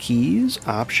bind your keys,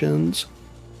 options,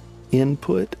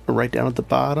 input, right down at the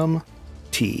bottom,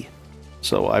 T.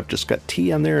 So I've just got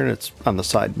T on there, and it's on the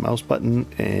side mouse button,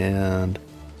 and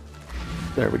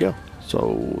there we go.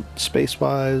 So,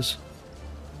 space-wise,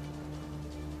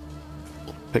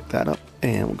 we'll pick that up,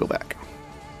 and we'll go back.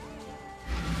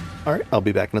 Alright, I'll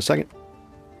be back in a second.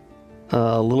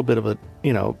 A little bit of a,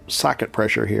 socket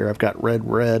pressure here. I've got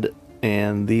red,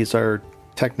 and these are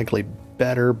technically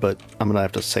better, but I'm going to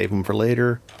have to save them for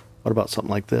later. What about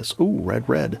something like this? Ooh,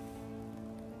 red.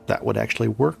 That would actually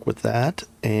work with that.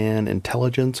 And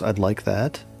intelligence, I'd like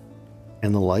that.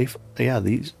 And the life, yeah,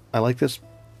 these, I like this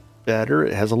better.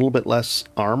 It has a little bit less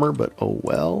armor, but oh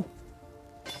well.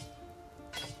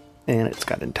 And it's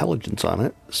got intelligence on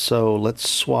it. So let's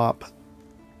swap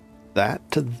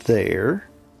that to there.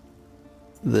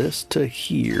 This to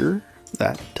here.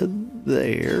 That to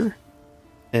there.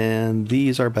 And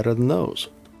these are better than those.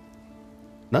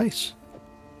 Nice.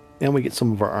 And we get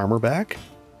some of our armor back.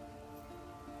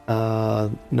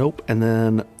 Nope. And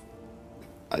then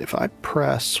if I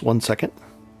press 1 second.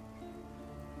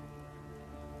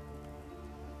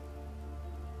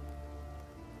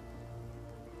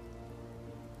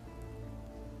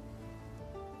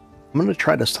 I'm going to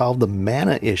try to solve the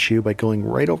mana issue by going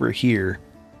right over here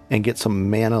and get some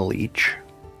mana leech.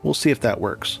 We'll see if that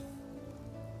works.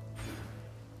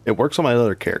 It works on my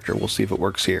other character. We'll see if it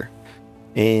works here.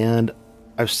 And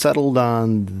I've settled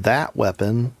on that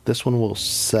weapon. This one will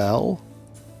sell.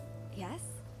 Yes?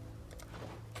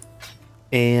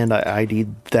 And I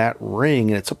ID'd that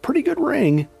ring, and it's a pretty good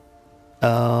ring.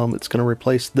 It's going to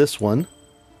replace this one.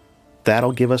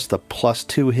 That'll give us the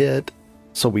 +2 hit.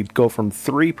 So we'd go from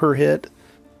 3 per hit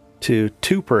to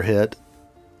 2 per hit.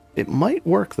 It might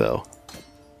work, though.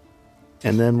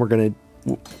 And then we're going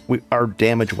to... our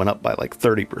damage went up by like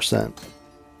 30%. So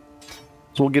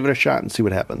we'll give it a shot and see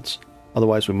what happens.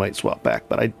 Otherwise, we might swap back,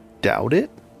 but I doubt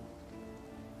it.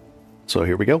 So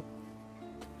here we go.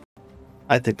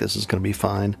 I think this is going to be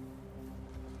fine.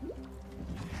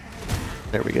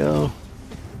 There we go.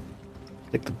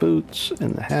 Take the boots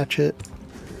and the hatchet.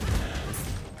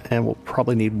 And we'll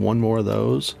probably need one more of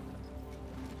those.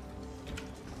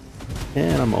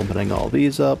 And I'm opening all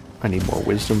these up. I need more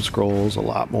wisdom scrolls, a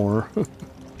lot more.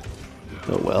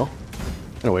 Oh well.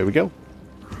 And away we go.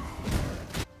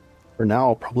 For now,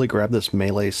 I'll probably grab this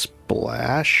melee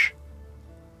splash.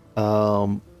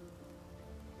 We'll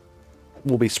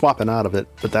be swapping out of it,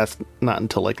 but that's not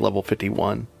until like level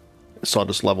 51. So I'll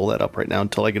just level that up right now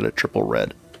until I get a triple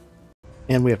red.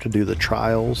 And we have to do the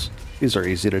trials. These are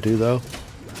easy to do though.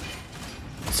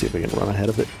 Let's see if we can run ahead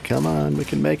of it. Come on, we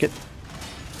can make it.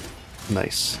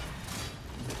 Nice.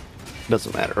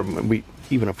 Doesn't matter. I mean,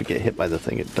 even if we get hit by the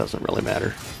thing, it doesn't really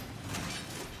matter.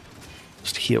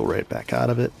 Just heal right back out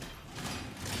of it.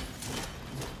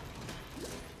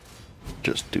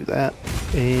 Just do that.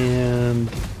 And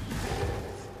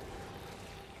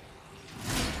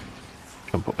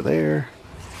jump over there.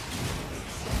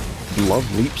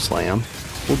 Love leap slam.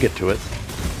 We'll get to it.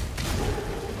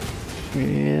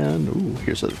 And, ooh,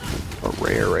 here's a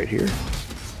rare right here.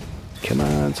 Come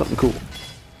on, something cool.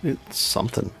 It's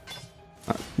something.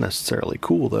 Not necessarily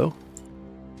cool, though.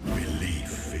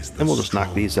 Belief is the And we'll just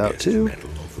knock these out, strongest too. metal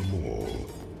of them all.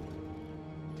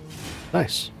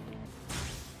 Nice.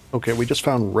 Okay, we just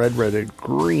found red, red, and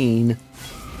green.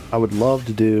 I would love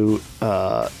to do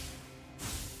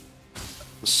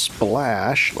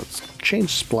splash. Let's change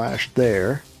splash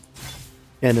there.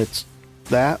 And it's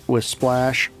that with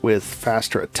splash with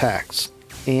faster attacks.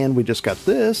 And we just got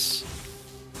this.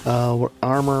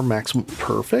 Armor maximum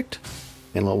perfect.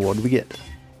 And what do we get?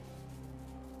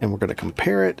 And we're going to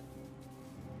compare it.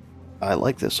 I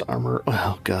like this armor.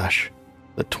 Oh gosh.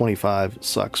 The 25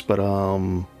 sucks, but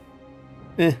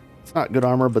it's not good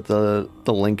armor, but the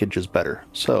linkage is better.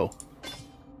 So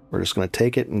we're just going to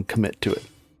take it and commit to it.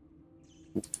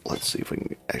 Let's see if we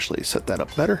can actually set that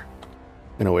up better.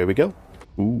 And away we go.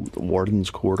 Ooh, the Warden's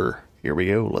Quarter. Here we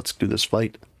go. Let's do this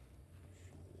fight.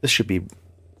 This should be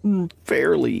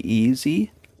fairly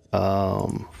easy.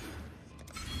 It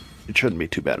shouldn't be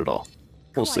too bad at all.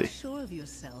 We'll see. Quite sure of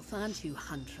yourself, aren't you,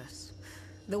 Huntress?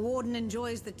 The Warden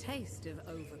enjoys the taste of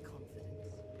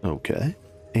overconfidence. Okay.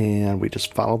 And we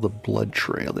just follow the blood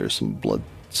trail. There's some blood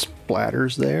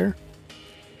splatters there.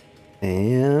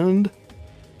 And...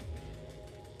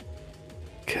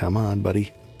 come on,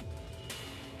 buddy.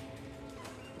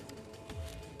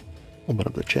 Open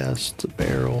up the chest, a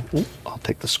barrel. Ooh, I'll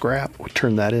take the scrap. We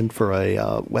turn that in for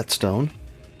a whetstone.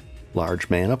 Large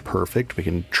mana, perfect. We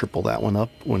can triple that one up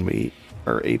when we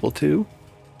are able to.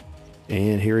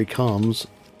 And here he comes.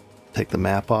 Take the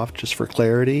map off just for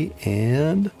clarity.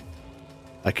 And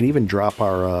I can even drop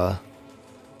our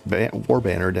war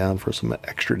banner down for some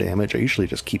extra damage. I usually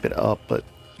just keep it up, but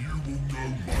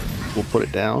we'll put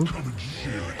it down.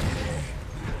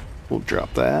 We'll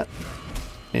drop that.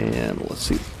 And let's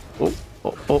see.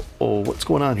 Oh, what's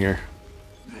going on here?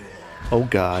 Oh,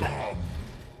 God.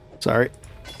 Sorry.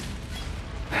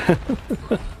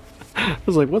 I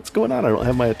was like, what's going on? I don't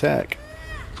have my attack.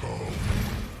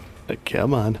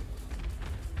 Come on.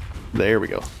 There we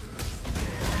go.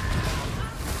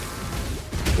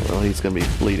 Well, he's going to be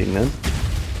bleeding then.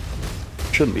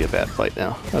 Shouldn't be a bad fight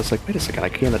now. I was like, wait a second, I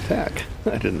can't attack.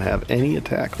 I didn't have any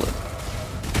attack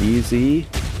left. Easy.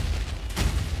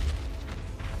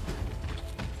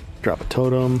 Drop a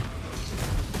totem.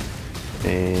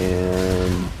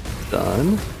 And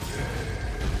done.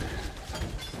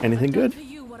 Anything good?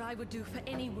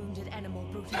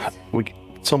 We get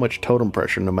so much totem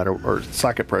pressure, no matter, or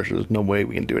socket pressure, there's no way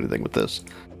we can do anything with this.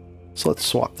 So let's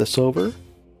swap this over.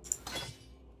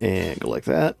 And go like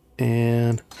that.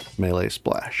 And melee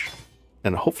splash.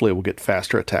 And hopefully we'll get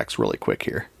faster attacks really quick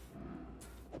here.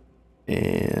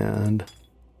 And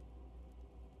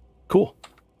cool.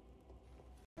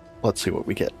 Let's see what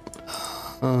we get.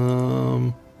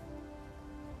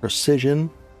 Precision.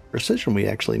 Precision we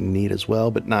actually need as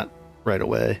well, but not right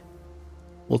away.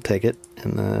 We'll take it,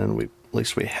 and then at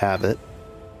least we have it.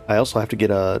 I also have to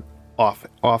get a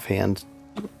offhand,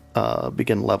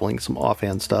 begin leveling some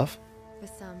offhand stuff. For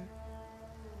some.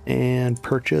 And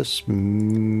purchase,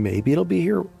 maybe it'll be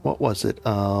here. What was it?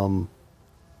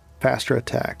 Faster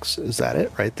attacks. Is that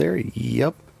it right there?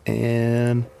 Yep.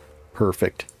 And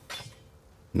perfect.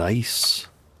 Nice.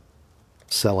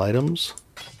 Sell items.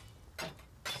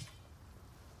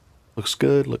 Looks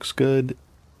good, looks good.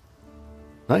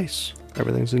 Nice.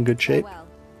 Everything's in good shape. Farewell.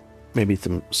 Maybe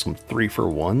some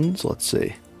 3-for-1s. Let's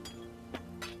see.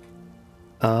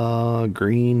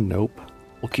 Green, nope.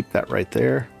 We'll keep that right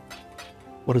there.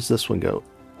 What does this one go?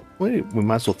 Wait, we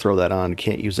might as well throw that on.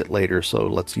 Can't use it later, so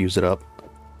let's use it up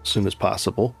as soon as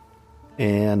possible.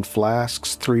 And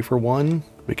flasks, 3-for-1.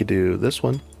 We could do this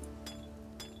one.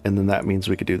 And then that means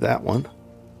we could do that one.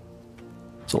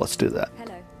 So let's do that.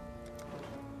 Hello.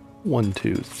 1,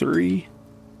 2, 3.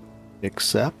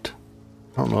 Accept.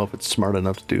 I don't know if it's smart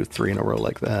enough to do 3 in a row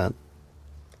like that.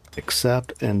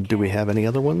 Accept. And do we have any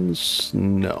other ones?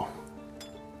 No.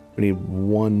 We need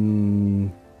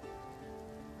one.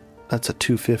 That's a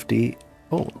 250.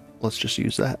 Oh, let's just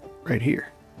use that right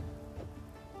here.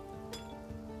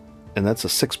 And that's a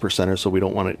 6%er, so we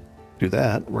don't want to do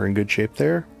that. We're in good shape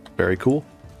there. Very cool.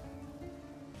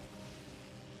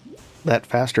 That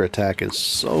faster attack is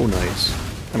so nice.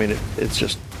 I mean, it's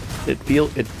just,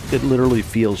 it literally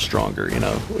feels stronger, you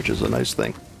know, which is a nice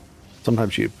thing.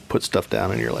 Sometimes you put stuff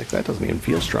down and you're like, that doesn't even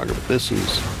feel stronger, but this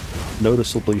is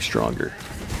noticeably stronger.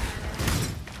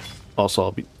 Also,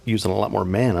 I'll be using a lot more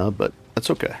mana, but that's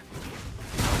okay.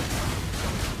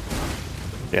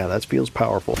 Yeah, that feels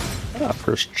powerful.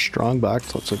 First strong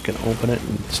box, let's look and open it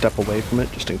and step away from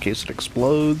it just in case it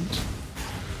explodes.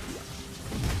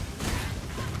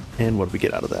 And what do we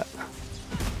get out of that?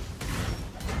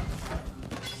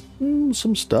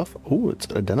 Some stuff. Oh, it's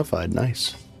identified.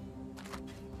 Nice.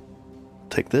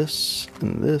 Take this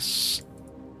and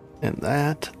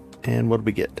that. And what do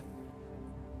we get?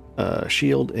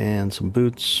 Shield and some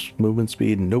boots. Movement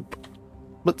speed. Nope.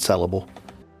 But sellable.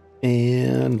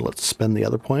 And let's spend the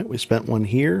other point. We spent one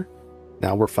here.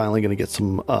 Now we're finally going to get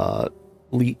some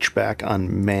leech back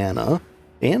on mana.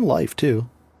 And life, too.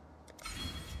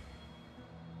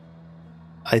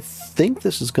 I think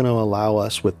this is going to allow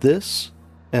us with this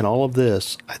and all of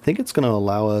this. I think it's going to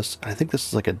allow us. I think this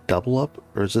is like a double up.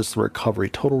 Or is this the recovery?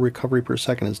 Total recovery per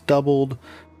second is doubled.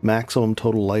 Maximum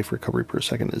total life recovery per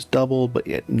second is doubled. But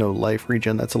yet no life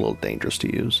regen. That's a little dangerous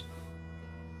to use.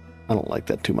 I don't like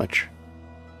that too much.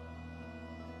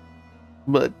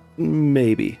 But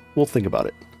maybe. We'll think about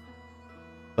it.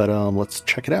 But let's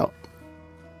check it out.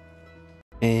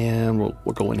 And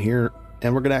we'll go in here.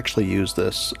 And we're going to actually use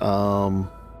this.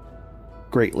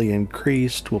 Greatly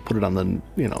increased. We'll put it on the,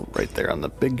 right there on the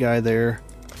big guy there.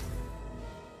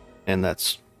 And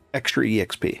that's extra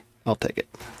EXP. I'll take it.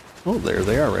 Oh, there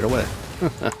they are right away.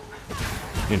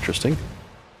 Interesting.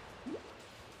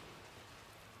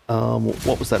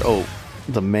 What was that? Oh,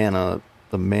 the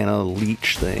mana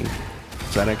leech thing.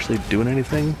 Is that actually doing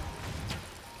anything?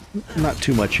 Not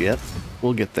too much yet.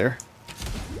 We'll get there.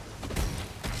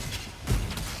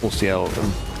 We'll see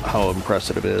how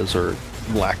impressive it is, or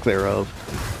lack thereof.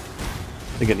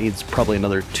 I think it needs probably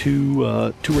another two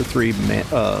or three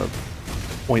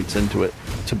points into it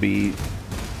to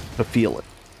feel it.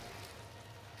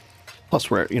 Plus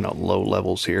we're at, low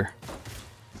levels here.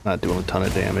 Not doing a ton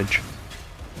of damage.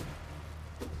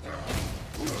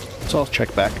 So I'll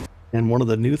check back. And one of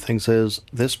the new things is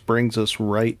this brings us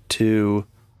right to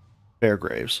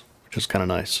Fairgraves, which is kind of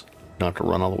nice. Not to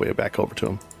run all the way back over to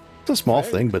them. It's a small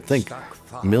thing, but think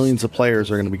millions of players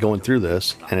are going to be going through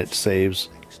this, and it saves,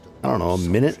 I don't know, a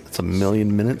minute. It's 1,000,000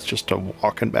 minutes just to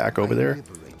walking back over there.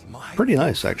 Pretty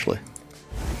nice, actually.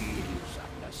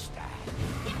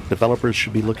 Developers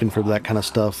should be looking for that kind of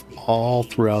stuff all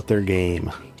throughout their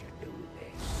game.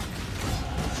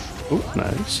 Oh,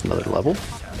 nice. Another level.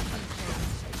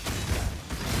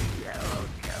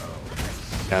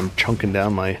 I'm chunking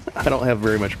down my... I don't have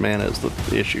very much mana is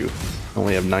the issue. I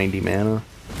only have 90 mana.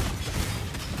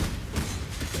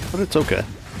 But it's okay.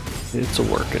 It's a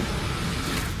working.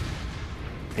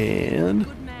 And...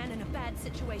 Good man in a bad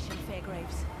situation,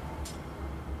 Fairgraves.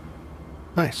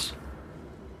 Nice.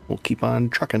 We'll keep on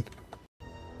trucking.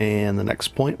 And the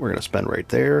next point we're going to spend right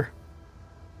there.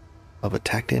 Of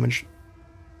attack damage.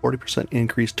 40%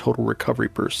 increase total recovery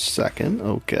per second.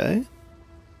 Okay.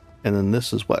 And then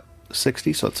this is what?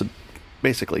 60? So it's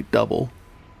basically double.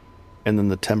 And then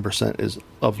the 10% is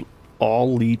of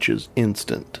all leeches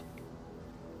instant.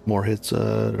 More hits,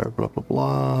 blah, blah,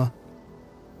 blah.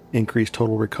 Increased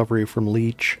total recovery from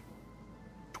leech.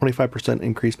 25%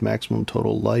 increased maximum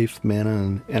total life, mana,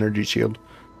 and energy shield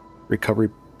recovery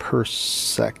per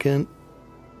second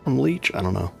from leech. I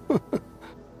don't know. I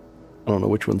don't know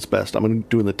which one's best. I'm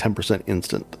doing the 10%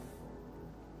 instant.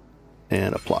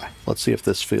 And apply. Let's see if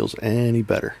this feels any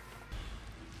better.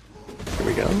 Here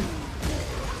we go.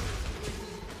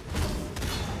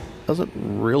 Doesn't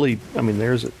really, I mean,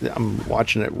 I'm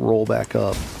watching it roll back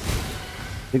up.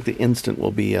 I think the instant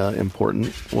will be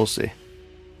important. We'll see.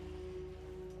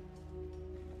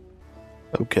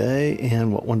 Okay,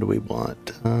 and what one do we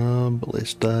want?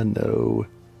 Ballista, no.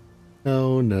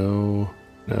 No, no,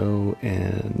 no,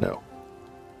 and no.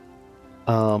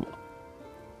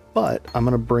 But I'm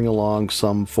going to bring along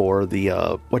some for the,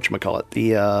 whatchamacallit,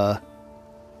 the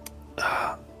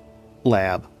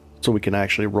lab. So we can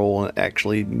actually roll and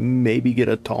actually maybe get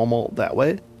a tumult that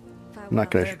way. I'm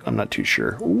not too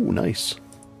sure. Ooh, nice.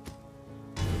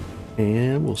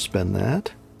 And we'll spend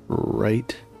that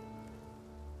right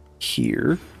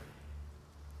here.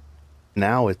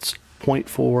 Now it's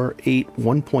 0.48,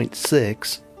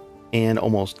 1.6, and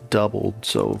almost doubled.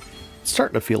 So it's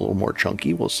starting to feel a little more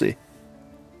chunky. We'll see.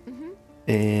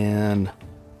 And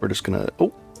we're just gonna,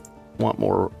 want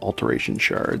more alteration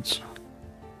shards.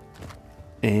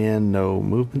 And no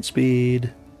movement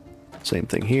speed. Same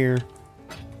thing here.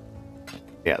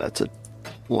 Yeah, that's a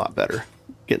lot better.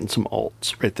 Getting some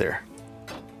alts right there.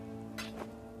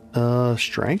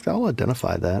 Strength, I'll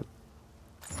identify that.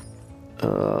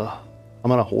 I'm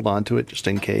gonna hold on to it just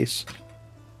in case.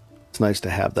 It's nice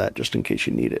to have that just in case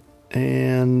you need it.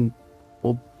 And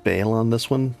we'll bail on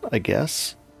this one, I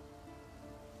guess.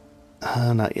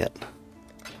 Not yet.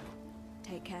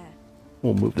 Take care.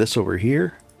 We'll move this over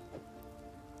here.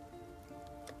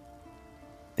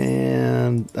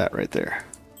 And that right there.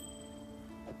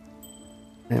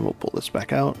 And we'll pull this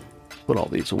back out, put all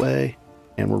these away,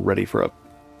 and we're ready for a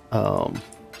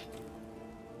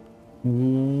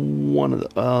one of the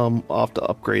I'll have to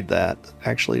upgrade that.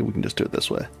 Actually, we can just do it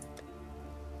this way.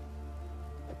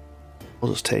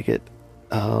 We'll just take it.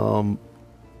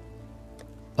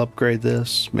 Upgrade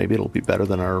this. Maybe it'll be better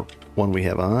than our one we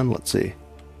have on. Let's see.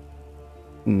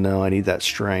 No, I need that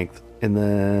strength. And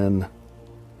then,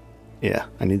 yeah,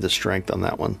 I need the strength on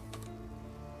that one.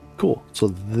 Cool. So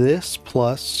this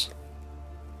plus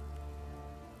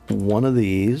one of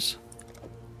these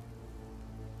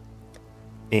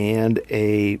and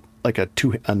a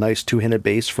nice two-handed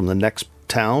base from the next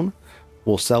town.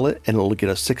 We'll sell it, and it'll get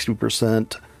a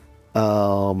 60%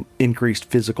 increased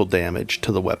physical damage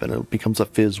to the weapon. It becomes a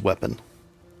fizz weapon.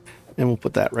 And we'll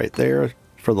put that right there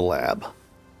for the lab.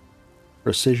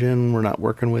 Precision, we're not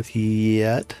working with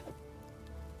yet,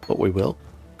 but we will.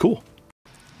 Cool.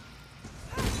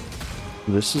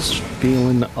 This is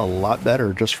feeling a lot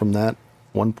better just from that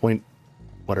 1 point,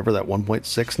 whatever that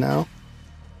 1.6 now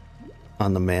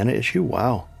on the mana issue.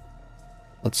 Wow.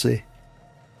 Let's see.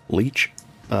 Leech,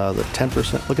 the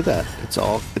 10%. Look at that.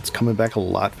 It's coming back a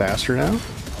lot faster now.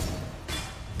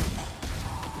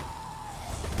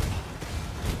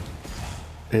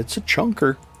 It's a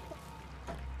chunker.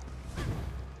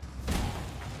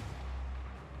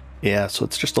 Yeah, so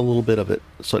it's just a little bit of it.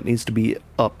 So it needs to be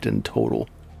upped in total.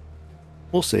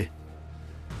 We'll see.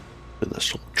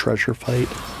 This little treasure fight.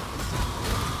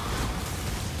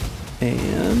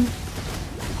 And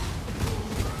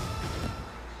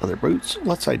other boots.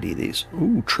 Let's ID these.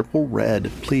 Ooh, triple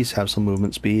red. Please have some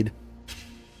movement speed.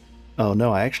 Oh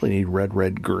no, I actually need red,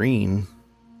 red, green.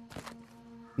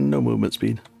 No movement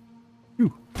speed.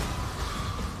 Ooh.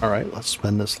 Alright, let's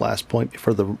spend this last point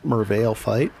before the Merveil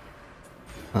fight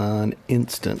on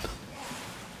instant.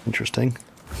 Interesting.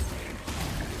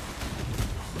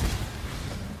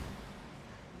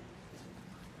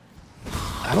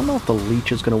 I don't know if the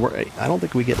leech is going to work. I don't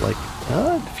think we get like...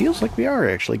 it feels like we are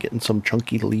actually getting some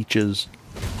chunky leeches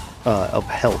of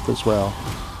health as well.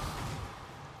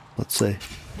 Let's see.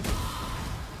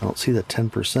 I don't see the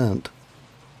 10%.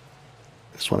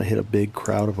 I just want to hit a big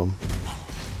crowd of them.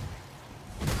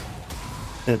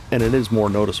 And it is more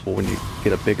noticeable when you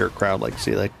get a bigger crowd, like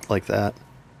see, like that.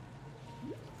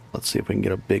 Let's see if we can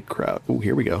get a big crowd. Oh,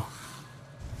 here we go.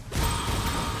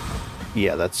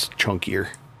 Yeah, that's chunkier.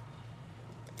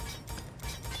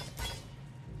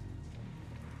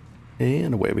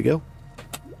 And away we go.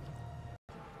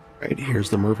 Alright, here's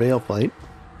the Merveil fight.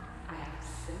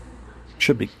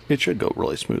 It should go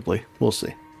really smoothly. We'll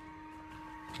see.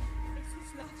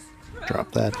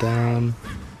 Drop that down.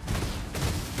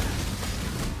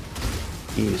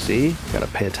 Easy. Gotta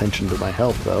pay attention to my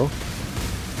health though.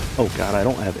 Oh god, I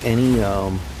don't have any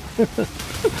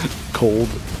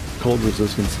cold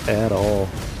resistance at all.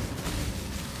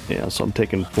 Yeah, so I'm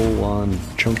taking full on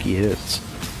chunky hits.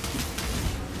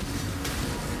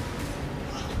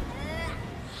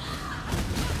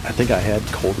 I think I had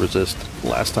cold resist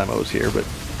last time I was here, but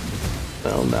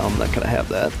well, now I'm not going to have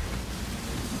that.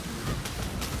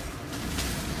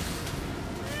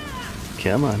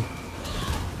 Come on.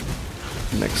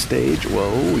 Next stage.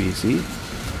 Whoa, easy.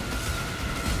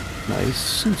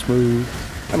 Nice and smooth.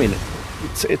 I mean,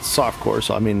 it's softcore,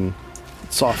 so I mean,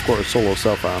 it's softcore solo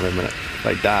self-round. I mean, if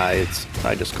I die,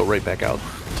 I just go right back out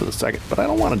to the second, but I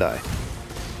don't want to die.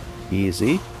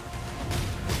 Easy.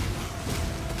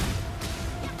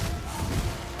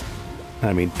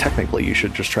 I mean, technically, you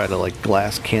should just try to like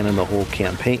glass cannon the whole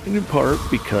campaign part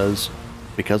because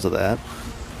of that.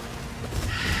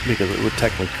 Because it would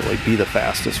technically be the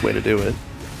fastest way to do it.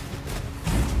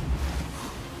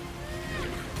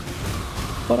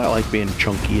 But I like being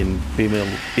chunky and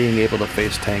being able to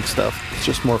face tank stuff. It's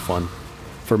just more fun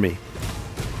for me.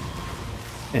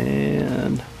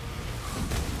 And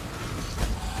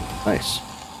nice.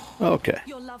 Okay.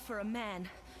 Your love for a man,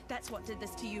 that's what did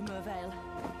this to you, Merveil.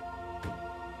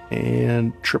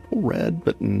 And triple red,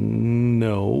 but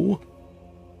no.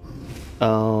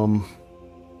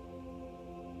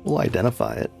 We'll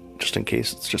identify it just in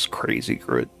case it's just crazy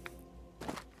grit.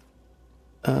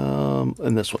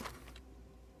 And this one.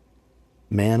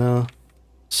 Mana.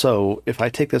 So if I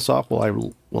take this off, will I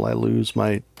lose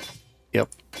my... Yep.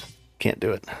 Can't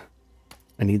do it.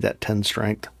 I need that 10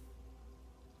 strength.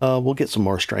 We'll get some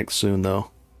more strength soon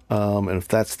though. And if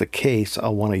that's the case,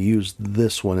 I'll want to use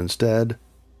this one instead.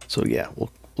 So yeah,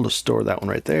 we'll just store that one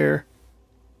right there.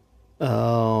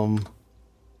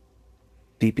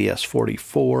 DPS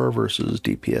 44 versus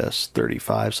DPS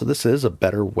 35. So this is a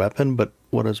better weapon, but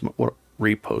what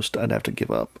repost I'd have to give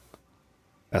up?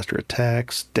 Faster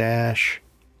attacks, dash,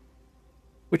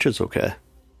 which is okay.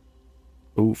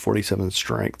 Ooh, 47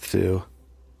 strength too.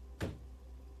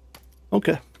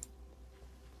 Okay.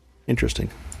 Interesting.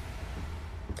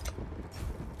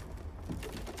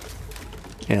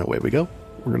 And away we go.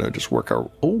 We're gonna just work our...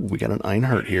 Oh, we got an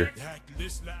Ironheart here.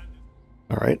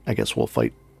 Alright, I guess we'll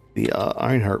fight the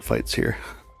Ironheart fights here.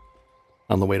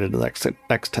 On the way to the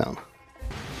next town.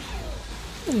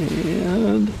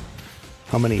 And...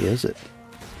 how many is it?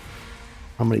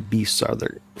 How many beasts are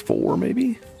there? 4,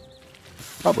 maybe?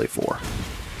 Probably 4.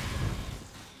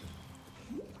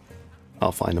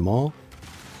 I'll find them all.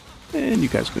 And you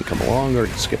guys can come along or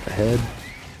skip ahead.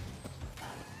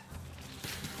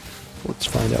 Let's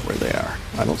find out where they are.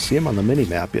 I don't see them on the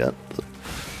mini-map yet.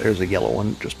 There's a yellow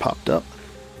one just popped up.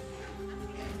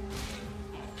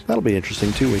 That'll be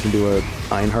interesting too. We can do a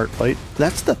Ironheart fight.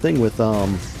 That's the thing with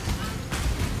Solo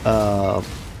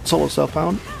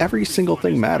Self-Found. Every single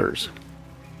thing matters.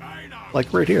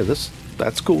 Like right here,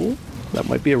 that's cool. That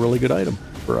might be a really good item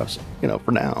for us, you know,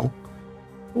 for now.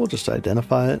 We'll just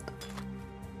identify it.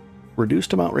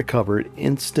 Reduced amount recovered,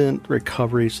 instant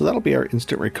recovery. So that'll be our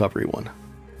instant recovery one.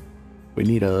 We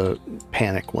need a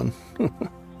panic one.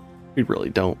 We really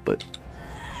don't, but...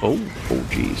 Oh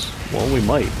geez. Well, we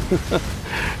might.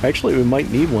 Actually, we might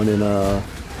need one in,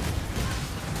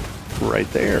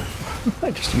 right there.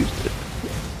 I just used it.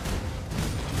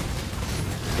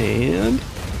 And...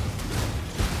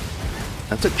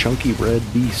 that's a chunky red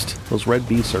beast. Those red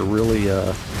beasts are really,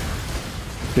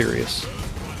 serious.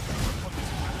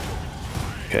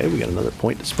 Okay, we got another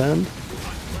point to spend.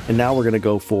 And now we're going to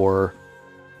go for...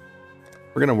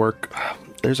 we're going to work...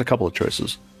 there's a couple of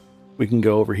choices. We can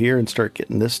go over here and start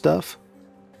getting this stuff.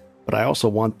 But I also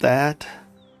want that.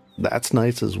 That's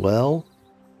nice as well.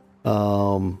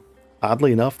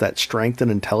 Oddly enough, that strength and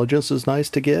intelligence is nice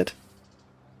to get.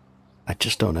 I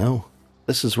just don't know.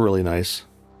 This is really nice.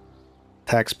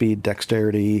 Attack speed,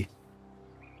 dexterity.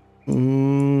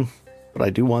 But I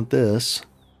do want this.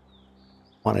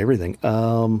 Want everything.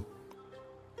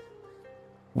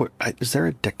 Is there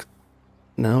a dex?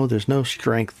 No, there's no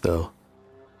strength though.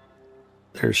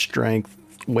 There's strength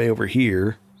way over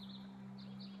here.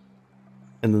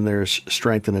 And then there's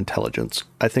strength and intelligence.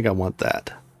 I think I want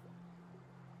that.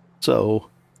 So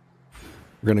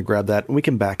we're going to grab that. And we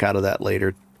can back out of that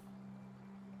later.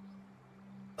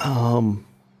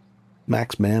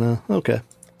 Max mana. Okay.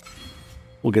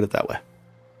 We'll get it that way.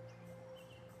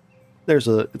 It's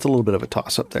a little bit of a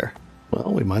toss up there.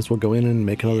 Well, we might as well go in and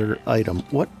make another item.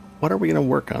 What are we going to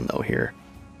work on though here?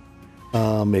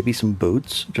 Maybe some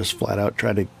boots. Just flat out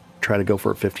try to go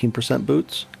for a 15%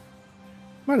 boots.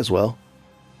 Might as well.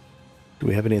 Do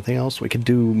we have anything else we could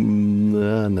do?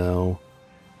 No.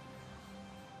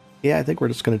 Yeah, I think we're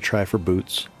just going to try for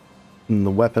boots. And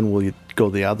the weapon will go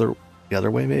the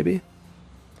other way maybe.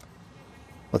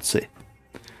 Let's see.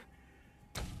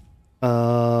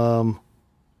 Yeah,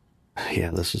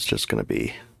 this is just going to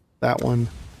be that one.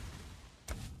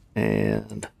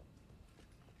 And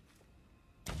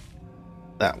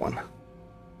that one.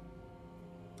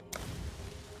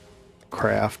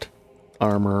 Craft,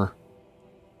 armor,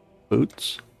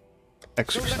 boots,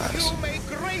 exercise.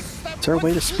 Is there a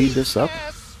way to speed this up?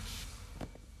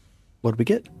 What did we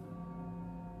get?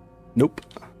 Nope.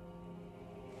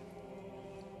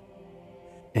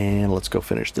 And let's go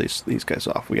finish these guys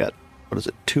off. We got, what is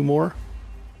it, 2 more?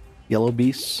 Yellow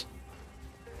beasts.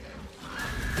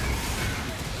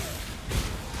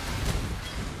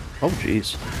 Oh,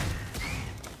 jeez.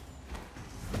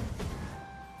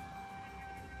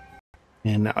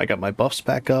 And now I got my buffs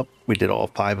back up. We did all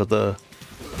 5 of the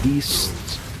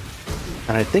beasts.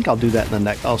 And I think I'll do that in the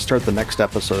next... I'll start the next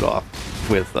episode off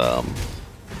with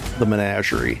the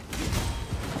menagerie.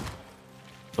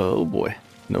 Oh, boy.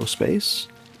 No space?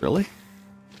 Really?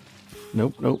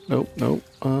 Nope, nope, nope, nope.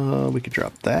 We could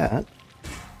drop that.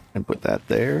 And put that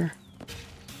there.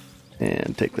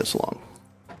 And take this along.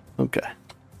 Okay.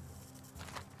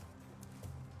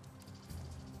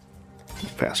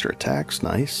 Faster attacks,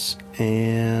 nice.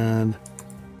 And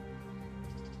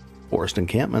forest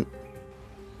encampment.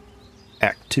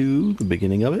 Act 2, the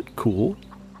beginning of it, cool.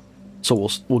 So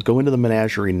we'll go into the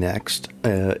menagerie next,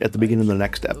 at the beginning of the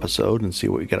next episode, and see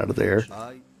what we get out of there.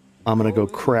 I'm gonna go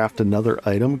craft another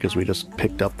item because we just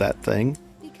picked up that thing.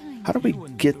 How do we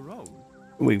get?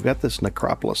 We've got this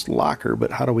Necropolis locker,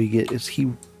 but how do we get? Is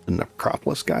he the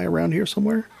Necropolis guy around here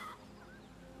somewhere?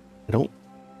 I don't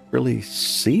really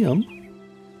see him.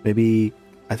 Maybe,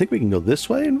 I think we can go this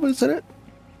way and visit it?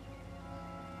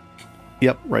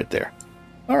 Yep, right there.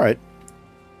 Alright.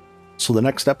 So the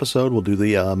next episode, we'll do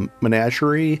the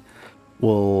menagerie.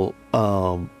 We'll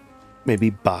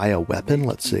maybe buy a weapon.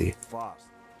 Let's see.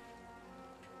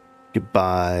 You could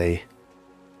buy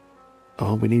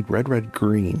Oh, we need red, red,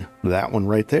 green. That one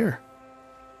right there.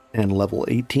 And level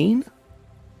 18.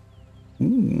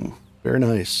 Ooh, very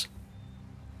nice.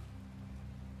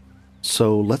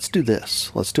 So let's do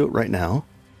this. Let's do it right now.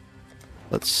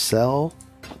 Let's sell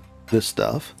this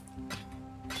stuff.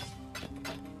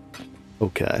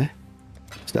 Okay.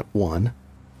 Step 1.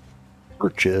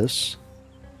 Purchase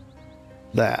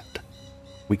that.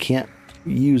 We can't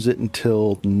use it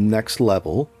until next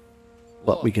level,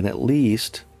 but we can at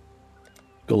least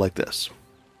go like this.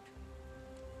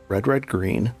 Red, red,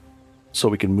 green. So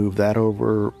we can move that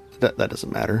over. That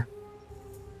doesn't matter.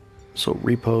 So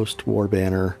repost, war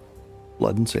banner,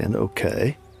 blood and sand.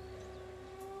 Okay.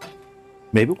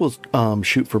 Maybe we'll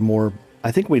shoot for more.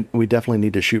 I think we definitely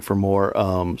need to shoot for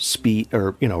more speed,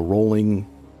 or rolling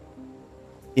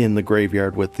in the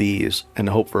graveyard with these, and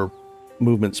hope for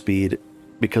movement speed,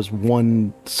 because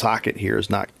one socket here is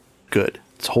not good.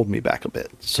 It's holding me back a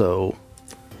bit. So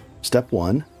step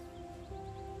 1,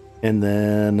 and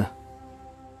then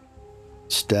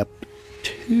step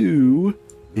 2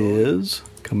 is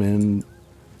come in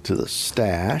to the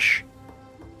stash,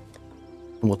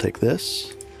 and we'll take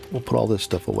this. We'll put all this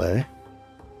stuff away.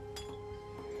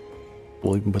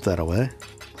 We'll even put that away.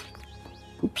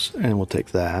 Oops. And we'll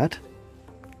take that.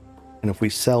 And if we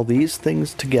sell these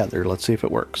things together, let's see if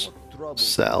it works.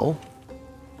 Sell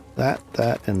that,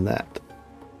 and that.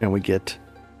 And we get,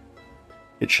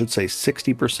 it should say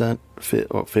 60% fit,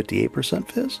 or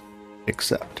 58% fizz.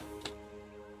 Accept.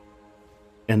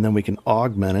 And then we can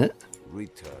augment it.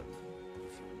 Return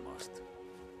if you must.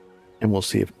 And we'll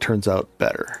see if it turns out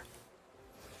better.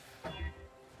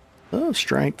 Oh,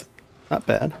 strength. Not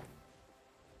bad.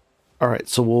 Alright,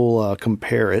 so we'll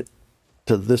compare it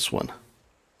to this one.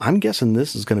 I'm guessing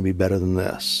this is going to be better than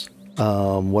this.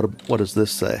 What does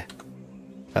this say?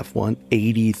 F1,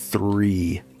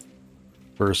 83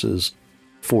 versus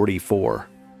 44.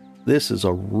 This is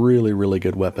a really, really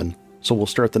good weapon. So we'll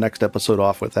start the next episode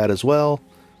off with that as well.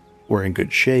 We're in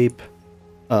good shape.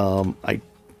 I'm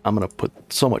going to put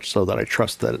so much so that I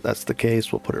trust that that's the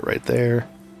case. We'll put it right there.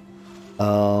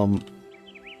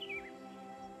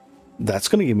 That's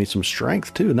going to give me some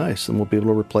strength too. Nice. And we'll be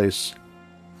able to replace,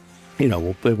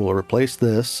 we'll be able to replace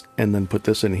this and then put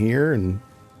this in here, and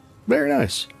very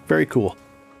nice. Very cool.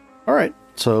 All right.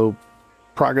 So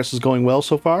progress is going well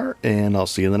so far, and I'll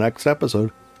see you in the next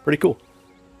episode. Pretty cool.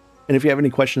 And if you have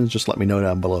any questions, just let me know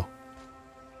down below.